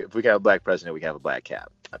if we got a black president, we have a black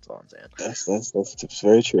Cap. That's all I'm saying. That's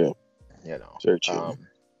very true. Very true.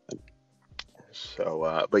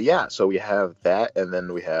 So we have that, and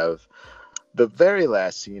then we have the very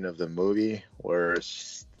last scene of the movie where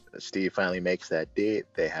Steve finally makes that date.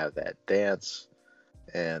 They have that dance,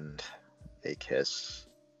 and they kiss,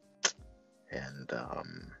 and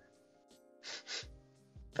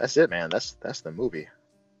that's it, man. That's the movie.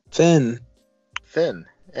 Finn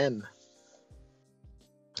and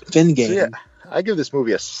Finn game. So yeah, I give this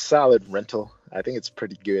movie a solid rental. I think it's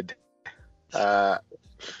pretty good. If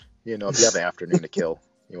you have an afternoon to kill,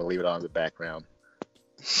 you want to leave it on in the background.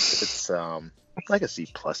 It's like a C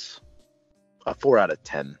plus, a 4 out of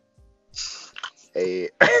 10. You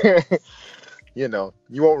won't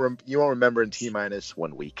remember in T-minus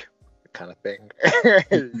 1 week, kind of thing.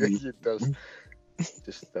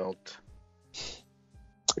 Just don't.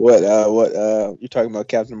 What you're talking about,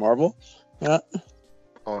 Captain Marvel? Yeah.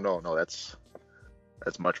 Oh no, that's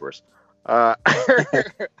much worse. 2 out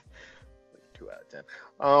of 10.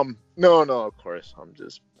 No, of course, I'm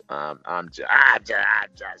just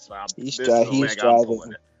he's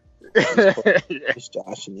driving. He's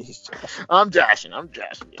joshing. I'm joshing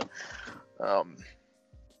you.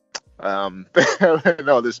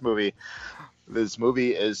 No, this movie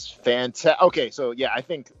is fantastic. Okay, so yeah, I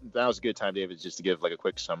think that was a good time, David, just to give like a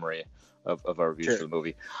quick summary of our reviews for the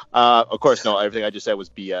movie. Of course, no, everything I just said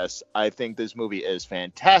was BS. I think this movie is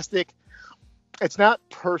fantastic. It's not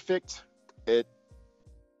perfect.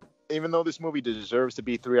 Even though this movie deserves to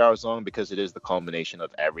be 3 hours long because it is the culmination of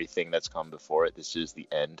everything that's come before it. This is the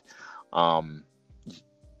end.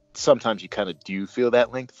 Sometimes you kind of do feel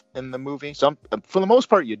that length in the movie. For the most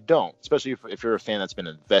part, you don't, especially if you're a fan that's been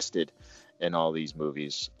invested in all these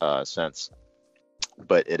movies since.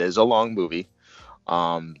 But it is a long movie.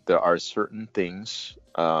 There are certain things,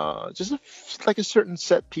 just like a certain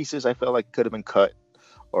set pieces I felt like could have been cut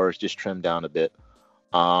or just trimmed down a bit.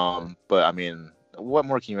 But what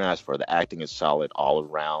more can you ask for? The acting is solid all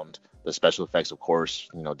around. The special effects, of course,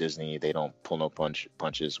 Disney, they don't pull no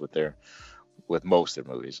punches with most of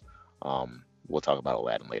their movies. We'll talk about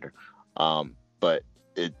Aladdin later. But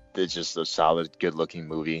it's just a solid, good-looking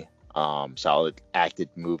movie. Solid acted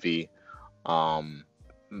movie.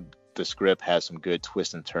 The script has some good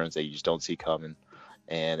twists and turns that you just don't see coming.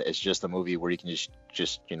 and it's just a movie where you can just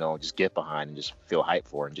get behind and just feel hype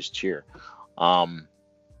for and just cheer.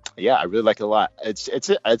 Yeah, I really like it a lot.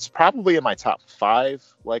 It's probably in my top 5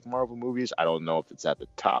 like Marvel movies. I don't know if it's at the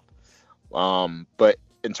top, but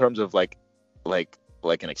in terms of like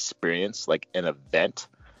an experience, like an event,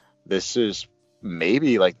 this is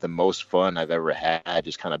maybe like the most fun I've ever had,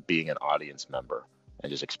 just kind of being an audience member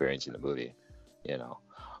and just experiencing the movie, you know.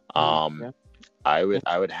 Yeah. I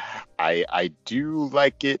do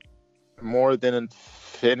like it more than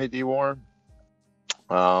Infinity War.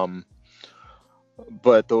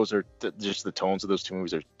 But those are just the tones of those two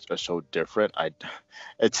movies are so different.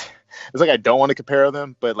 It's like I don't want to compare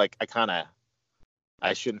them, but like I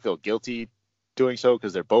shouldn't feel guilty doing so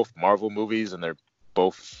because they're both Marvel movies and they're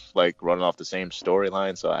both like running off the same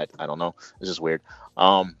storyline. So I don't know. It's just weird.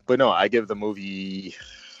 But no, I give the movie.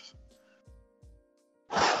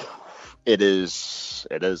 It is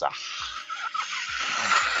a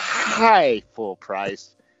high full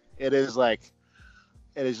price. It's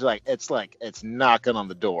knocking on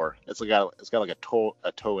the door. It's got like a toe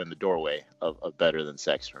in the doorway of better than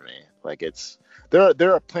sex for me. Like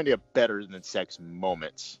there are plenty of better than sex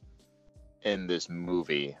moments in this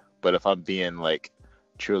movie, but if I'm being like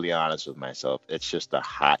truly honest with myself, it's just a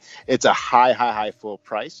high full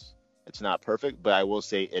price. It's not perfect, but I will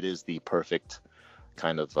say it is the perfect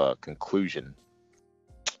kind of conclusion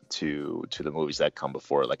to the movies that come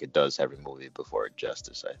before, like it does every movie before it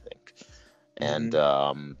justice, I think. And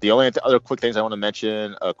the only other quick things I want to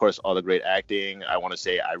mention, of course, all the great acting. I want to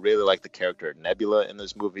say I really like the character Nebula in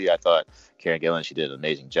this movie. I thought Karen Gillan, she did an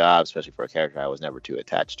amazing job, especially for a character I was never too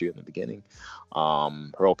attached to in the beginning.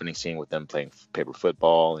 Her opening scene with them playing paper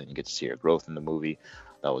football, and you get to see her growth in the movie.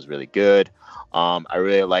 That was really good. I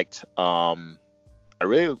really liked all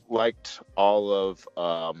of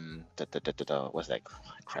what's that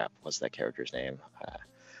crap? What's that character's name?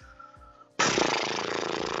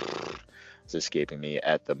 It's escaping me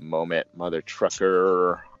at the moment. Mother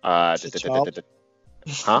trucker. Huh? Did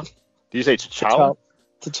you say T'Challa?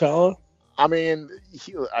 T'Challa. I mean,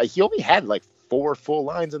 he only had like 4 full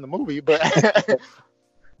lines in the movie, but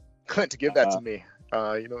Clint, to give that to me.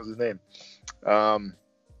 You know his name.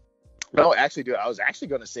 No, actually, dude, I was actually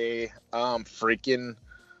going to say freaking,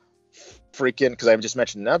 because I just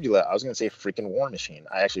mentioned Nebula. I was going to say freaking War Machine.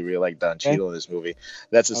 I actually really like Don Cheadle in this movie.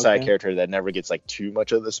 That's a side character that never gets like too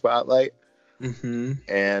much of the spotlight. Mm-hmm.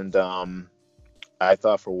 And I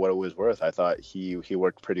thought, for what it was worth, I thought he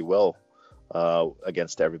worked pretty well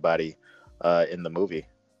against everybody in the movie.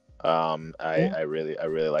 I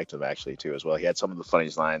really liked him actually too as well. He had some of the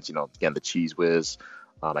funniest lines. You know, again, the cheese whiz.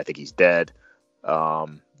 I think he's dead.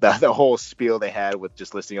 The whole spiel they had with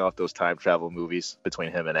just listing off those time travel movies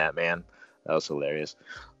between him and Ant-Man, that was hilarious.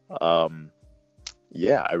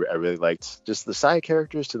 Yeah, I really liked just the side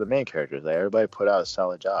characters to the main characters. Everybody put out a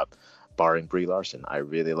solid job, barring Brie Larson. I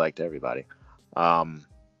really liked everybody.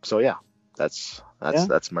 So yeah, that's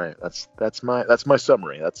my summary. That's my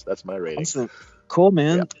rating. Awesome. Cool,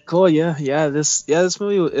 man. Yeah. Cool. Yeah. This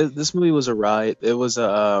movie was a ride. It was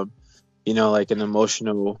like an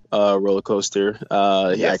emotional roller coaster.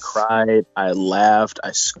 Yes. I cried, I laughed,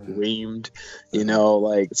 I screamed.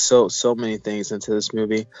 Like so many things into this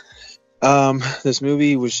movie. This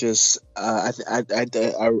movie was just I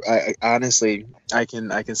honestly I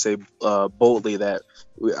can say boldly that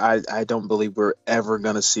I don't believe we're ever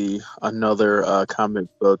gonna see another comic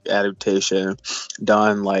book adaptation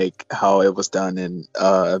done like how it was done in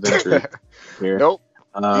Avengers. Here. Nope.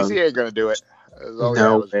 DC ain't gonna do it.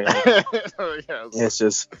 No way. It's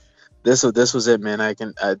just this was it, man.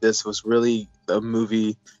 This was really a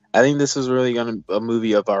movie. I think this was really a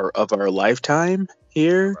movie of our lifetime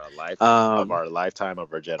here. Of our lifetime,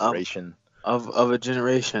 of our generation. Of a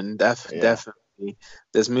generation, definitely.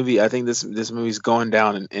 This movie, I think this movie's going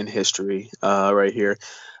down in history right here.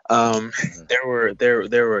 There were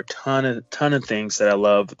a ton of things that I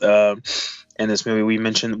loved in this movie. We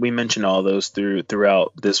mentioned all those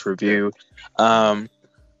throughout this review.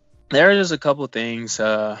 There are just a couple of things.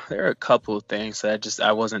 That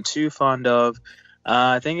I wasn't too fond of.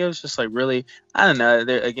 I think it was just like really, I don't know.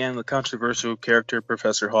 Again, the controversial character,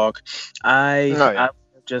 Professor Hawk. I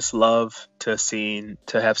just love to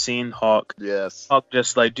have seen Hawk. Yes. Hawk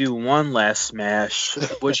just like do one last smash,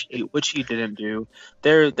 which he didn't do.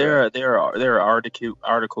 There are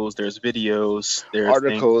articles. There's videos.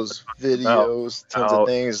 Tons of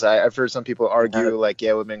things. I've heard some people argue like,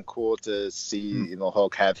 yeah, it would have been cool to see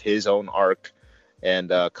Hulk have his own arc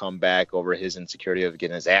and come back over his insecurity of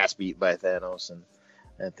getting his ass beat by Thanos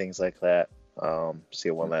and things like that.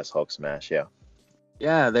 See one last Hulk smash, yeah.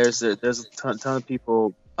 Yeah, there's a ton of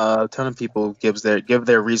people a ton of people give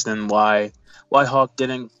their reason why Hawk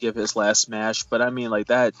didn't give his last smash, but I mean like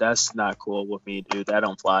that's not cool with me, dude. That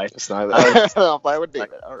don't fly. It's not. I would, I'll play with like,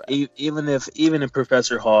 David. All right. even if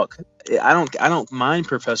Professor Hawk, I don't mind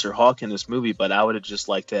Professor Hawk in this movie, but I would have just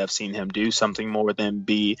liked to have seen him do something more than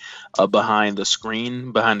be a behind the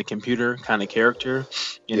screen, behind the computer kind of character.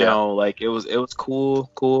 You Yeah. know, like it was cool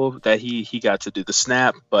that he got to do the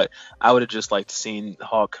snap, but I would have just liked to seen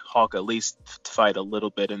Hawk at least fight a little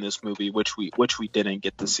bit in this movie, which we didn't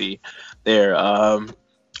get to see there. Um,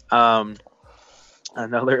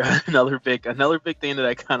 another another big thing that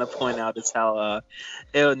I kind of point out is how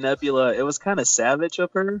Nebula, it was kind of savage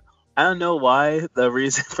of her. I don't know why. The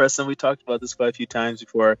reason, Preston, we talked about this quite a few times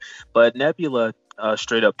before, but Nebula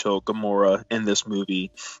straight up told Gamora in this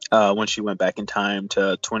movie when she went back in time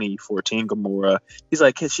to 2014. Gamora,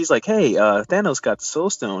 she's like, hey, Thanos got the Soul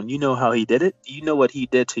Stone. You know how he did it? You know what he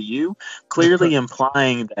did to you? Clearly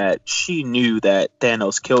implying that she knew that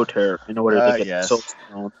Thanos killed her in order to get the Soul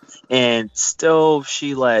Stone, and still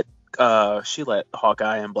she let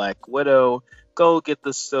Hawkeye and Black Widow go get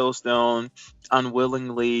the Soul Stone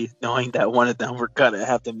unwillingly, knowing that one of them were gonna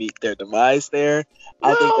have to meet their demise there.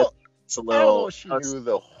 I think that it's a I don't know little. if she knew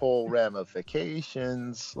the whole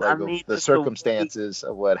ramifications, like I mean, the just circumstances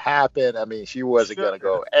of what happened. I mean, she wasn't Sure. gonna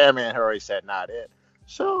go. I mean, her already said not it.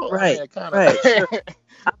 So Right, I mean, kind of. right, sure.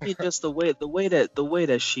 I mean, just the way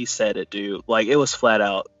that she said it, dude. Like it was flat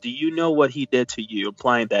out. Do you know what he did to you?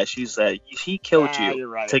 Implying that she said he killed you You're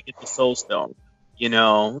right. to get the Soul Stone. You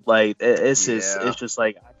know, like it's just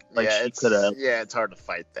like yeah, she could have. Yeah, it's hard to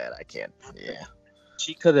fight that. I can't. Yeah.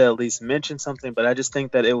 She could have at least mentioned something, but I just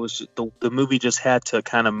think that it was the movie just had to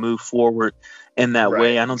kind of move forward in that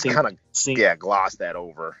way. I don't think kind of gloss that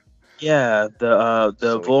over. Yeah, the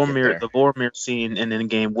So we can get there. Vormir scene in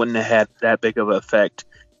Endgame wouldn't have had that big of an effect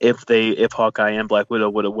if Hawkeye and Black Widow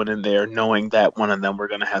would have went in there knowing that one of them were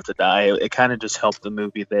gonna have to die. It kind of just helped the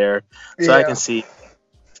movie there. So I can see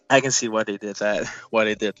why they did that. Why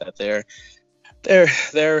they did that there.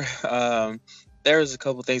 There's a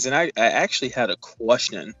couple things, and I actually had a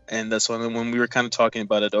question in this one when we were kind of talking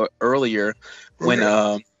about it earlier when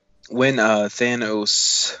Thanos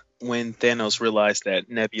realized that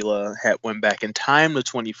Nebula had went back in time to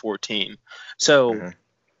 2014. So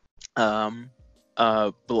the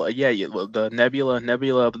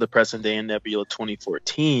Nebula of the present day and Nebula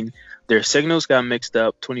 2014, their signals got mixed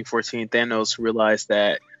up. 2014 Thanos realized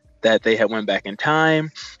that they had went back in time.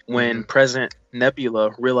 When present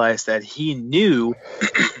Nebula realized that he knew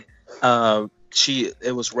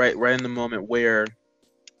it was right in the moment where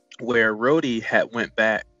Rhodey had went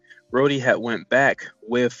back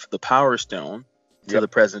with the Power Stone to the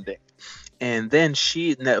present day. And then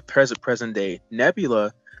present day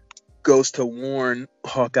Nebula goes to warn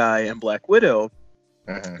Hawkeye and Black Widow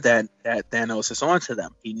that Thanos is onto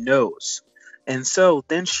them. He knows. And so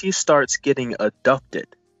then she starts getting abducted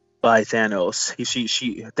by Thanos.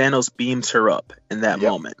 Thanos beams her up in that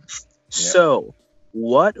moment. So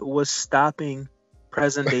what was stopping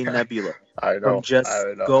present day Nebula from just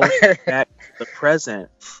going back to the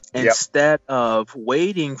present instead of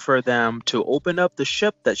waiting for them to open up the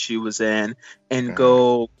ship that she was in and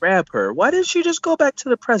go grab her? Why didn't she just go back to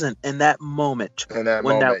the present in that moment?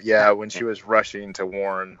 When she was rushing to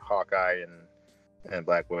warn Hawkeye and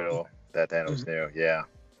Black Widow that Thanos knew.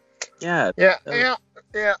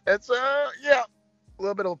 It's a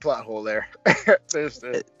little bit of a plot hole there. It's just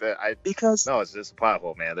a plot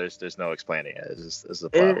hole, man. There's no explaining it. It's just a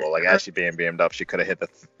plot hole. Like as she being beamed up, she could have hit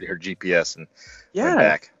her GPS and went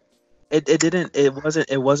back.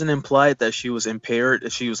 It wasn't implied that she was impaired. They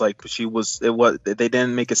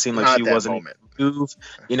didn't make it seem like she wasn't move,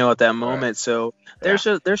 at that moment. So there's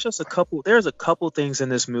a couple things in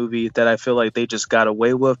this movie that I feel like they just got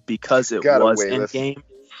away with because it was Endgame.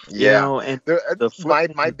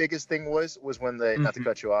 My biggest thing was when they not to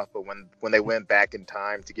cut you off, but when they went back in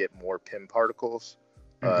time to get more Pym particles,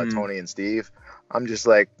 Tony and Steve, I'm just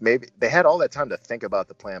like, maybe they had all that time to think about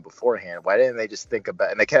the plan beforehand. Why didn't they just think about?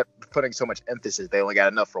 And they kept putting so much emphasis. They only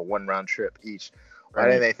got enough for one round trip each. Why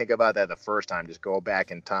didn't they think about that the first time? Just go back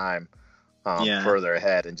in time further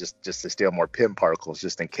ahead and just to steal more Pym particles,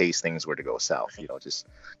 just in case things were to go south. Just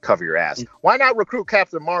cover your ass. Why not recruit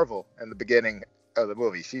Captain Marvel in the beginning of the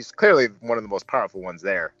movie? She's clearly one of the most powerful ones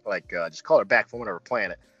there. Like, just call her back from whatever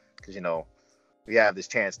planet, because we have this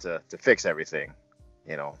chance to fix everything.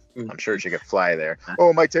 I'm sure she could fly there. Oh,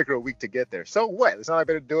 it might take her a week to get there. So what? It's not like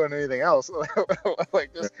they're doing anything else.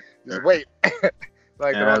 Like just wait.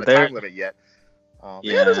 Like they're on the time limit yet.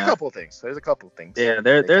 Yeah, there's a Yeah. couple of things. There's a couple of things. Yeah,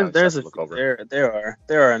 they kind of just have to look over.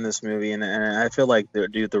 there are in this movie, and I feel like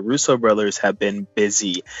the Russo brothers have been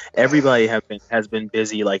busy. Everybody has been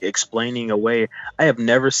busy like explaining away. I have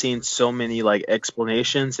never seen so many like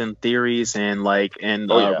explanations and theories and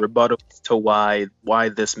rebuttals to why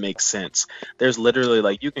this makes sense. There's literally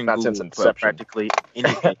like you can Not since Google Inception. practically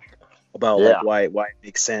anything about Yeah. like why it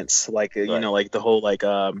makes sense, like you Right. know, like the whole like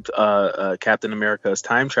Captain America's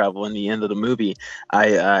time travel in the end of the movie.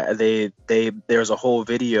 There's a whole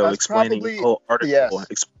video That's explaining probably- a whole article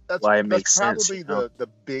yes. why it makes that's sense. probably You know? the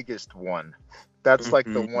biggest one. That's like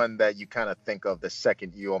the Mhm. one that you kind of think of the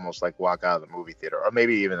second you almost like walk out of the movie theater, or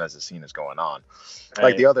maybe even as the scene is going on. Like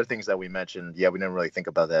Right. the other things that we mentioned, we didn't really think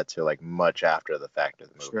about that till like much after the fact of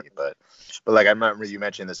the movie. Sure. But like I remember you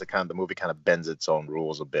mentioned this, the movie kind of bends its own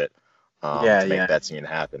rules a bit Yeah, to make yeah. that scene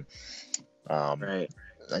happen. Right.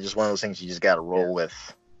 It's just one of those things you just got to roll with.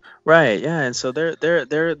 Right, yeah, and so there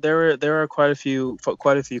are quite a few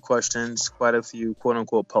questions, quite a few quote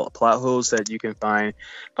unquote plot holes that you can find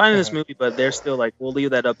in this movie, but they're still like we'll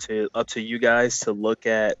leave that up to you guys to look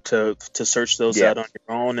at to search those Yeah. out on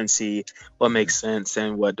your own and see what makes sense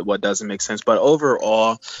and what doesn't make sense. But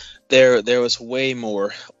overall, there was way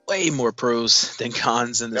more pros than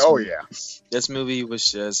cons in this Oh movie. yeah. This movie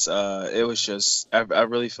was just I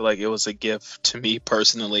really feel like it was a gift to me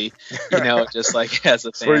personally, you know, just like as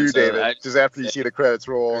a fan. For you, So David. Just after you see the credits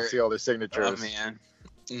roll, see all the signatures. Oh man.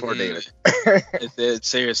 For Mhm. David. It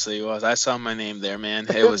seriously was. I saw my name there, man.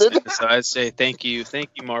 It was so I'd say thank you,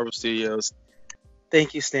 Marvel Studios,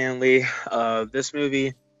 thank you, Stan Lee. This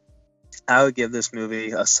movie, I would give this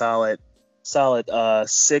movie a solid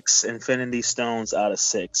 6 Infinity Stones out of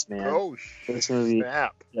 6, man. Oh, This movie-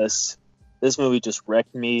 snap. This movie just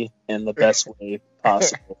wrecked me in the best way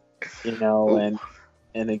possible, you know. Ooh.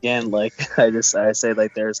 And again, like I say,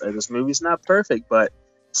 like this movie's not perfect, but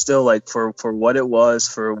still, like for what it was,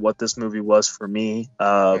 for what this movie was for me,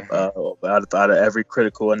 out of every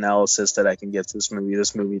critical analysis that I can give to this movie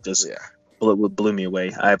just blew me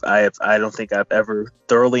away. I don't think I've ever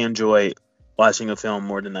thoroughly enjoyed watching a film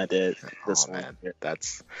more than I did this one. Man,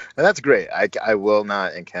 that's great. I will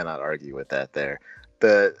not and cannot argue with that. There,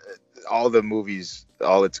 all the movies,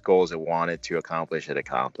 all its goals it wanted to accomplish, it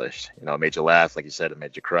accomplished. You know, it made you laugh, like you said, it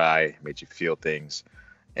made you cry, it made you feel things,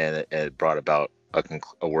 and it brought about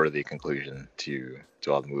a worthy conclusion to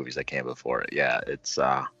all the movies that came before it. Yeah, it's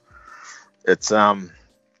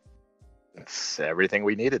everything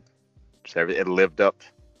we needed. It lived up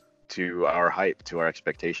to our hype, to our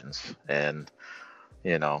expectations, and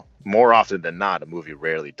you know, more often than not, a movie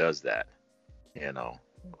rarely does that. You know,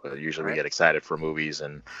 usually we get excited for movies,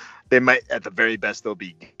 and they might, at the very best, they'll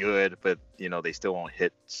be good, but you know, they still won't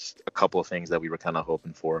hit a couple of things that we were kind of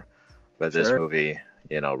hoping for. But this movie,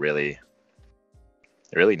 you know, really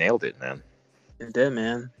nailed it, man. It did,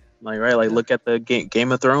 man. Look at the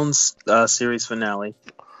Game of Thrones series finale.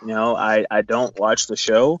 You know, I don't watch the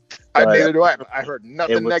show. Neither do I. I heard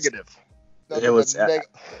nothing negative. It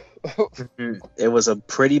was a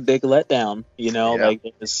pretty big letdown, you know. Yeah. Like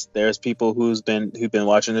there's people who've been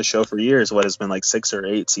watching the show for years. What, it's been like 6 or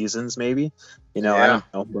 8 seasons, maybe. You know, I don't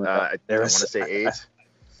know. But I want to say 8.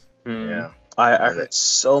 Yeah, I heard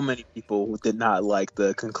so many people who did not like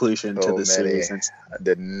the conclusion to the series. I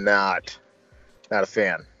did not a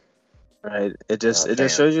fan. Right. It just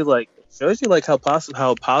shows you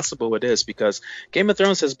how possible it is, because Game of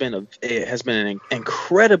Thrones has been an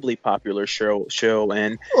incredibly popular show,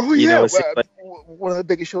 and you know, it's one of the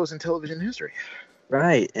biggest shows in television history.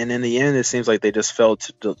 Right, and in the end, it seems like they just failed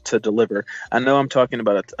to deliver. I know I'm talking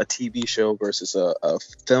about a TV show versus a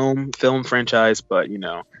film franchise, but you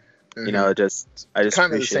know, I just kind of the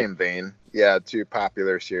appreciate same vein. Yeah, 2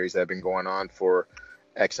 popular series that have been going on for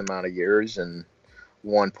X amount of years, and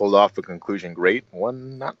one pulled off a conclusion great,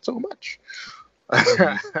 one not so much.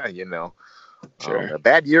 You know, Sure. A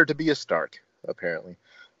bad year to be a Stark, apparently.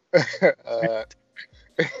 Oh,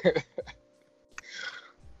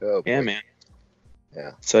 Yeah, boy. man.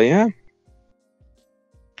 Yeah. So yeah,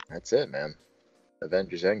 That's it, man.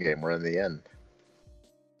 Avengers Endgame, we're in the end.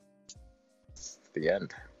 It's the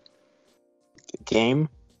end. game.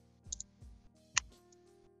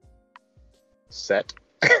 Set.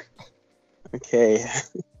 Okay.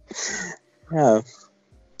 Yeah.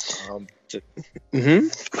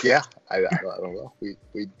 Yeah, I don't know. We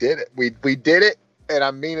did it. We did it, and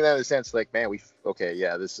I mean that in a sense, like, man,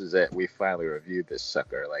 this is it. We finally reviewed this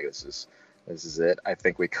sucker. Like, this is it. I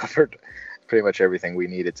think we covered pretty much everything we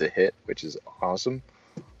needed to hit, which is awesome.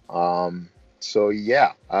 So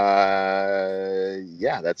yeah,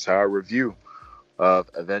 that's our review of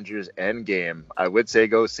Avengers Endgame. I would say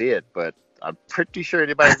go see it, but I'm pretty sure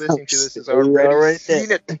anybody listening to this has We are already right seen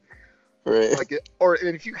there. it. Right. Like, or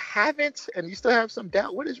if you haven't and you still have some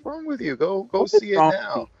doubt, what is wrong with you? Go What is see it wrong with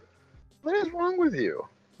now. What is wrong with you?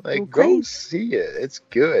 Like, You're go crazy. see it. It's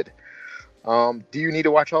good. Do you need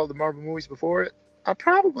to watch all the Marvel movies before it?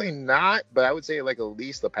 Probably not, but I would say like at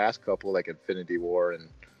least the past couple, like Infinity War and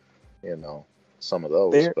some of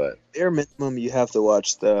those. Bare, But bare minimum, you have to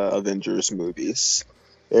watch the Avengers movies.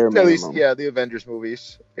 Bare at least, minimum. yeah, the Avengers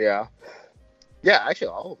movies. Yeah, actually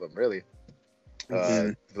all of them really.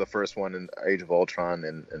 Mhm. The first one in Age of Ultron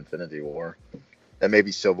and Infinity War, and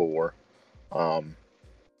maybe Civil War.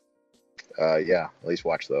 Yeah, at least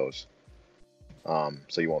watch those.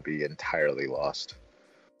 So you won't be entirely lost.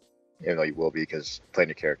 Even though you will be, because plenty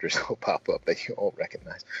of characters will pop up that you won't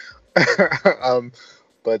recognize.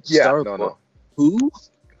 But yeah, Star no. Lord. Who?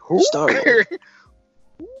 Star-Lord.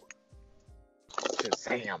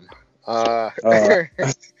 Sam.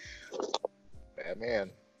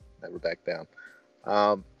 Batman. Never back down.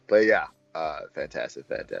 But yeah, fantastic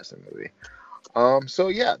movie. So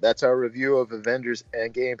yeah, that's our review of Avengers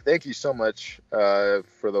Endgame. Thank you so much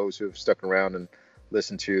for those who have stuck around and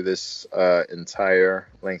listened to this entire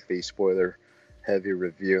lengthy spoiler heavy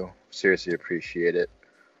review. Seriously appreciate it.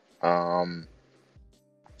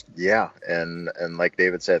 Yeah, and like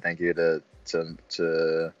David said, thank you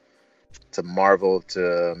to Marvel, to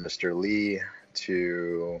Mr. Lee,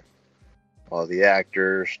 to all the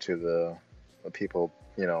actors, to the people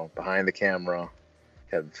behind the camera,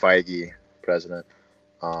 Kevin Feige, president.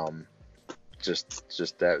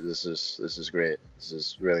 Just that this is great.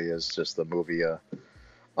 This really is just the movie a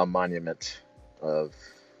monument of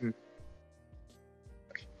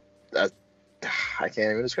that. I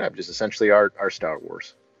can't even describe. Just essentially our Star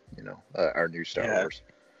Wars. Our new Star Wars.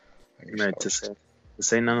 Our new Right, Star Wars. to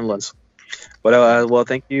say none less. But well,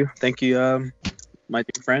 thank you, my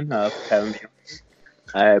dear friend, for having me.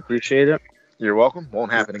 I appreciate it. You're welcome.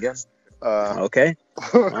 Won't happen again. Okay,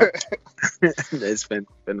 well, it's been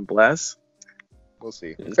a blast. We'll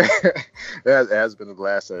see. It has been a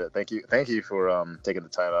blast. Thank you for taking the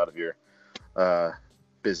time out of your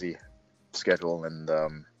busy schedule and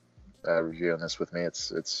reviewing this with me.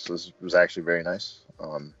 It was actually very nice.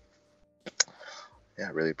 Yeah,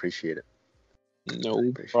 I really appreciate it.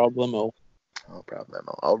 No problem. No problem.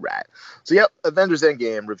 All right. So yep, Avengers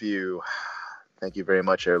Endgame review. Thank you very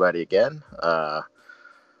much, everybody. Again,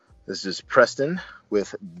 this is Preston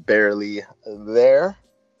with Barely There,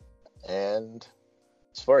 and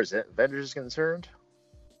as far as Avengers is concerned,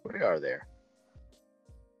 we are there.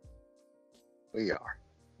 We are.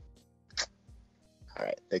 All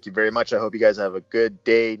right. Thank you very much. I hope you guys have a good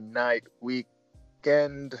day, night,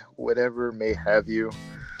 weekend, whatever may have you.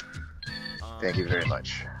 Thank you very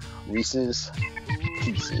much. Reese's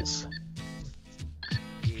Pieces.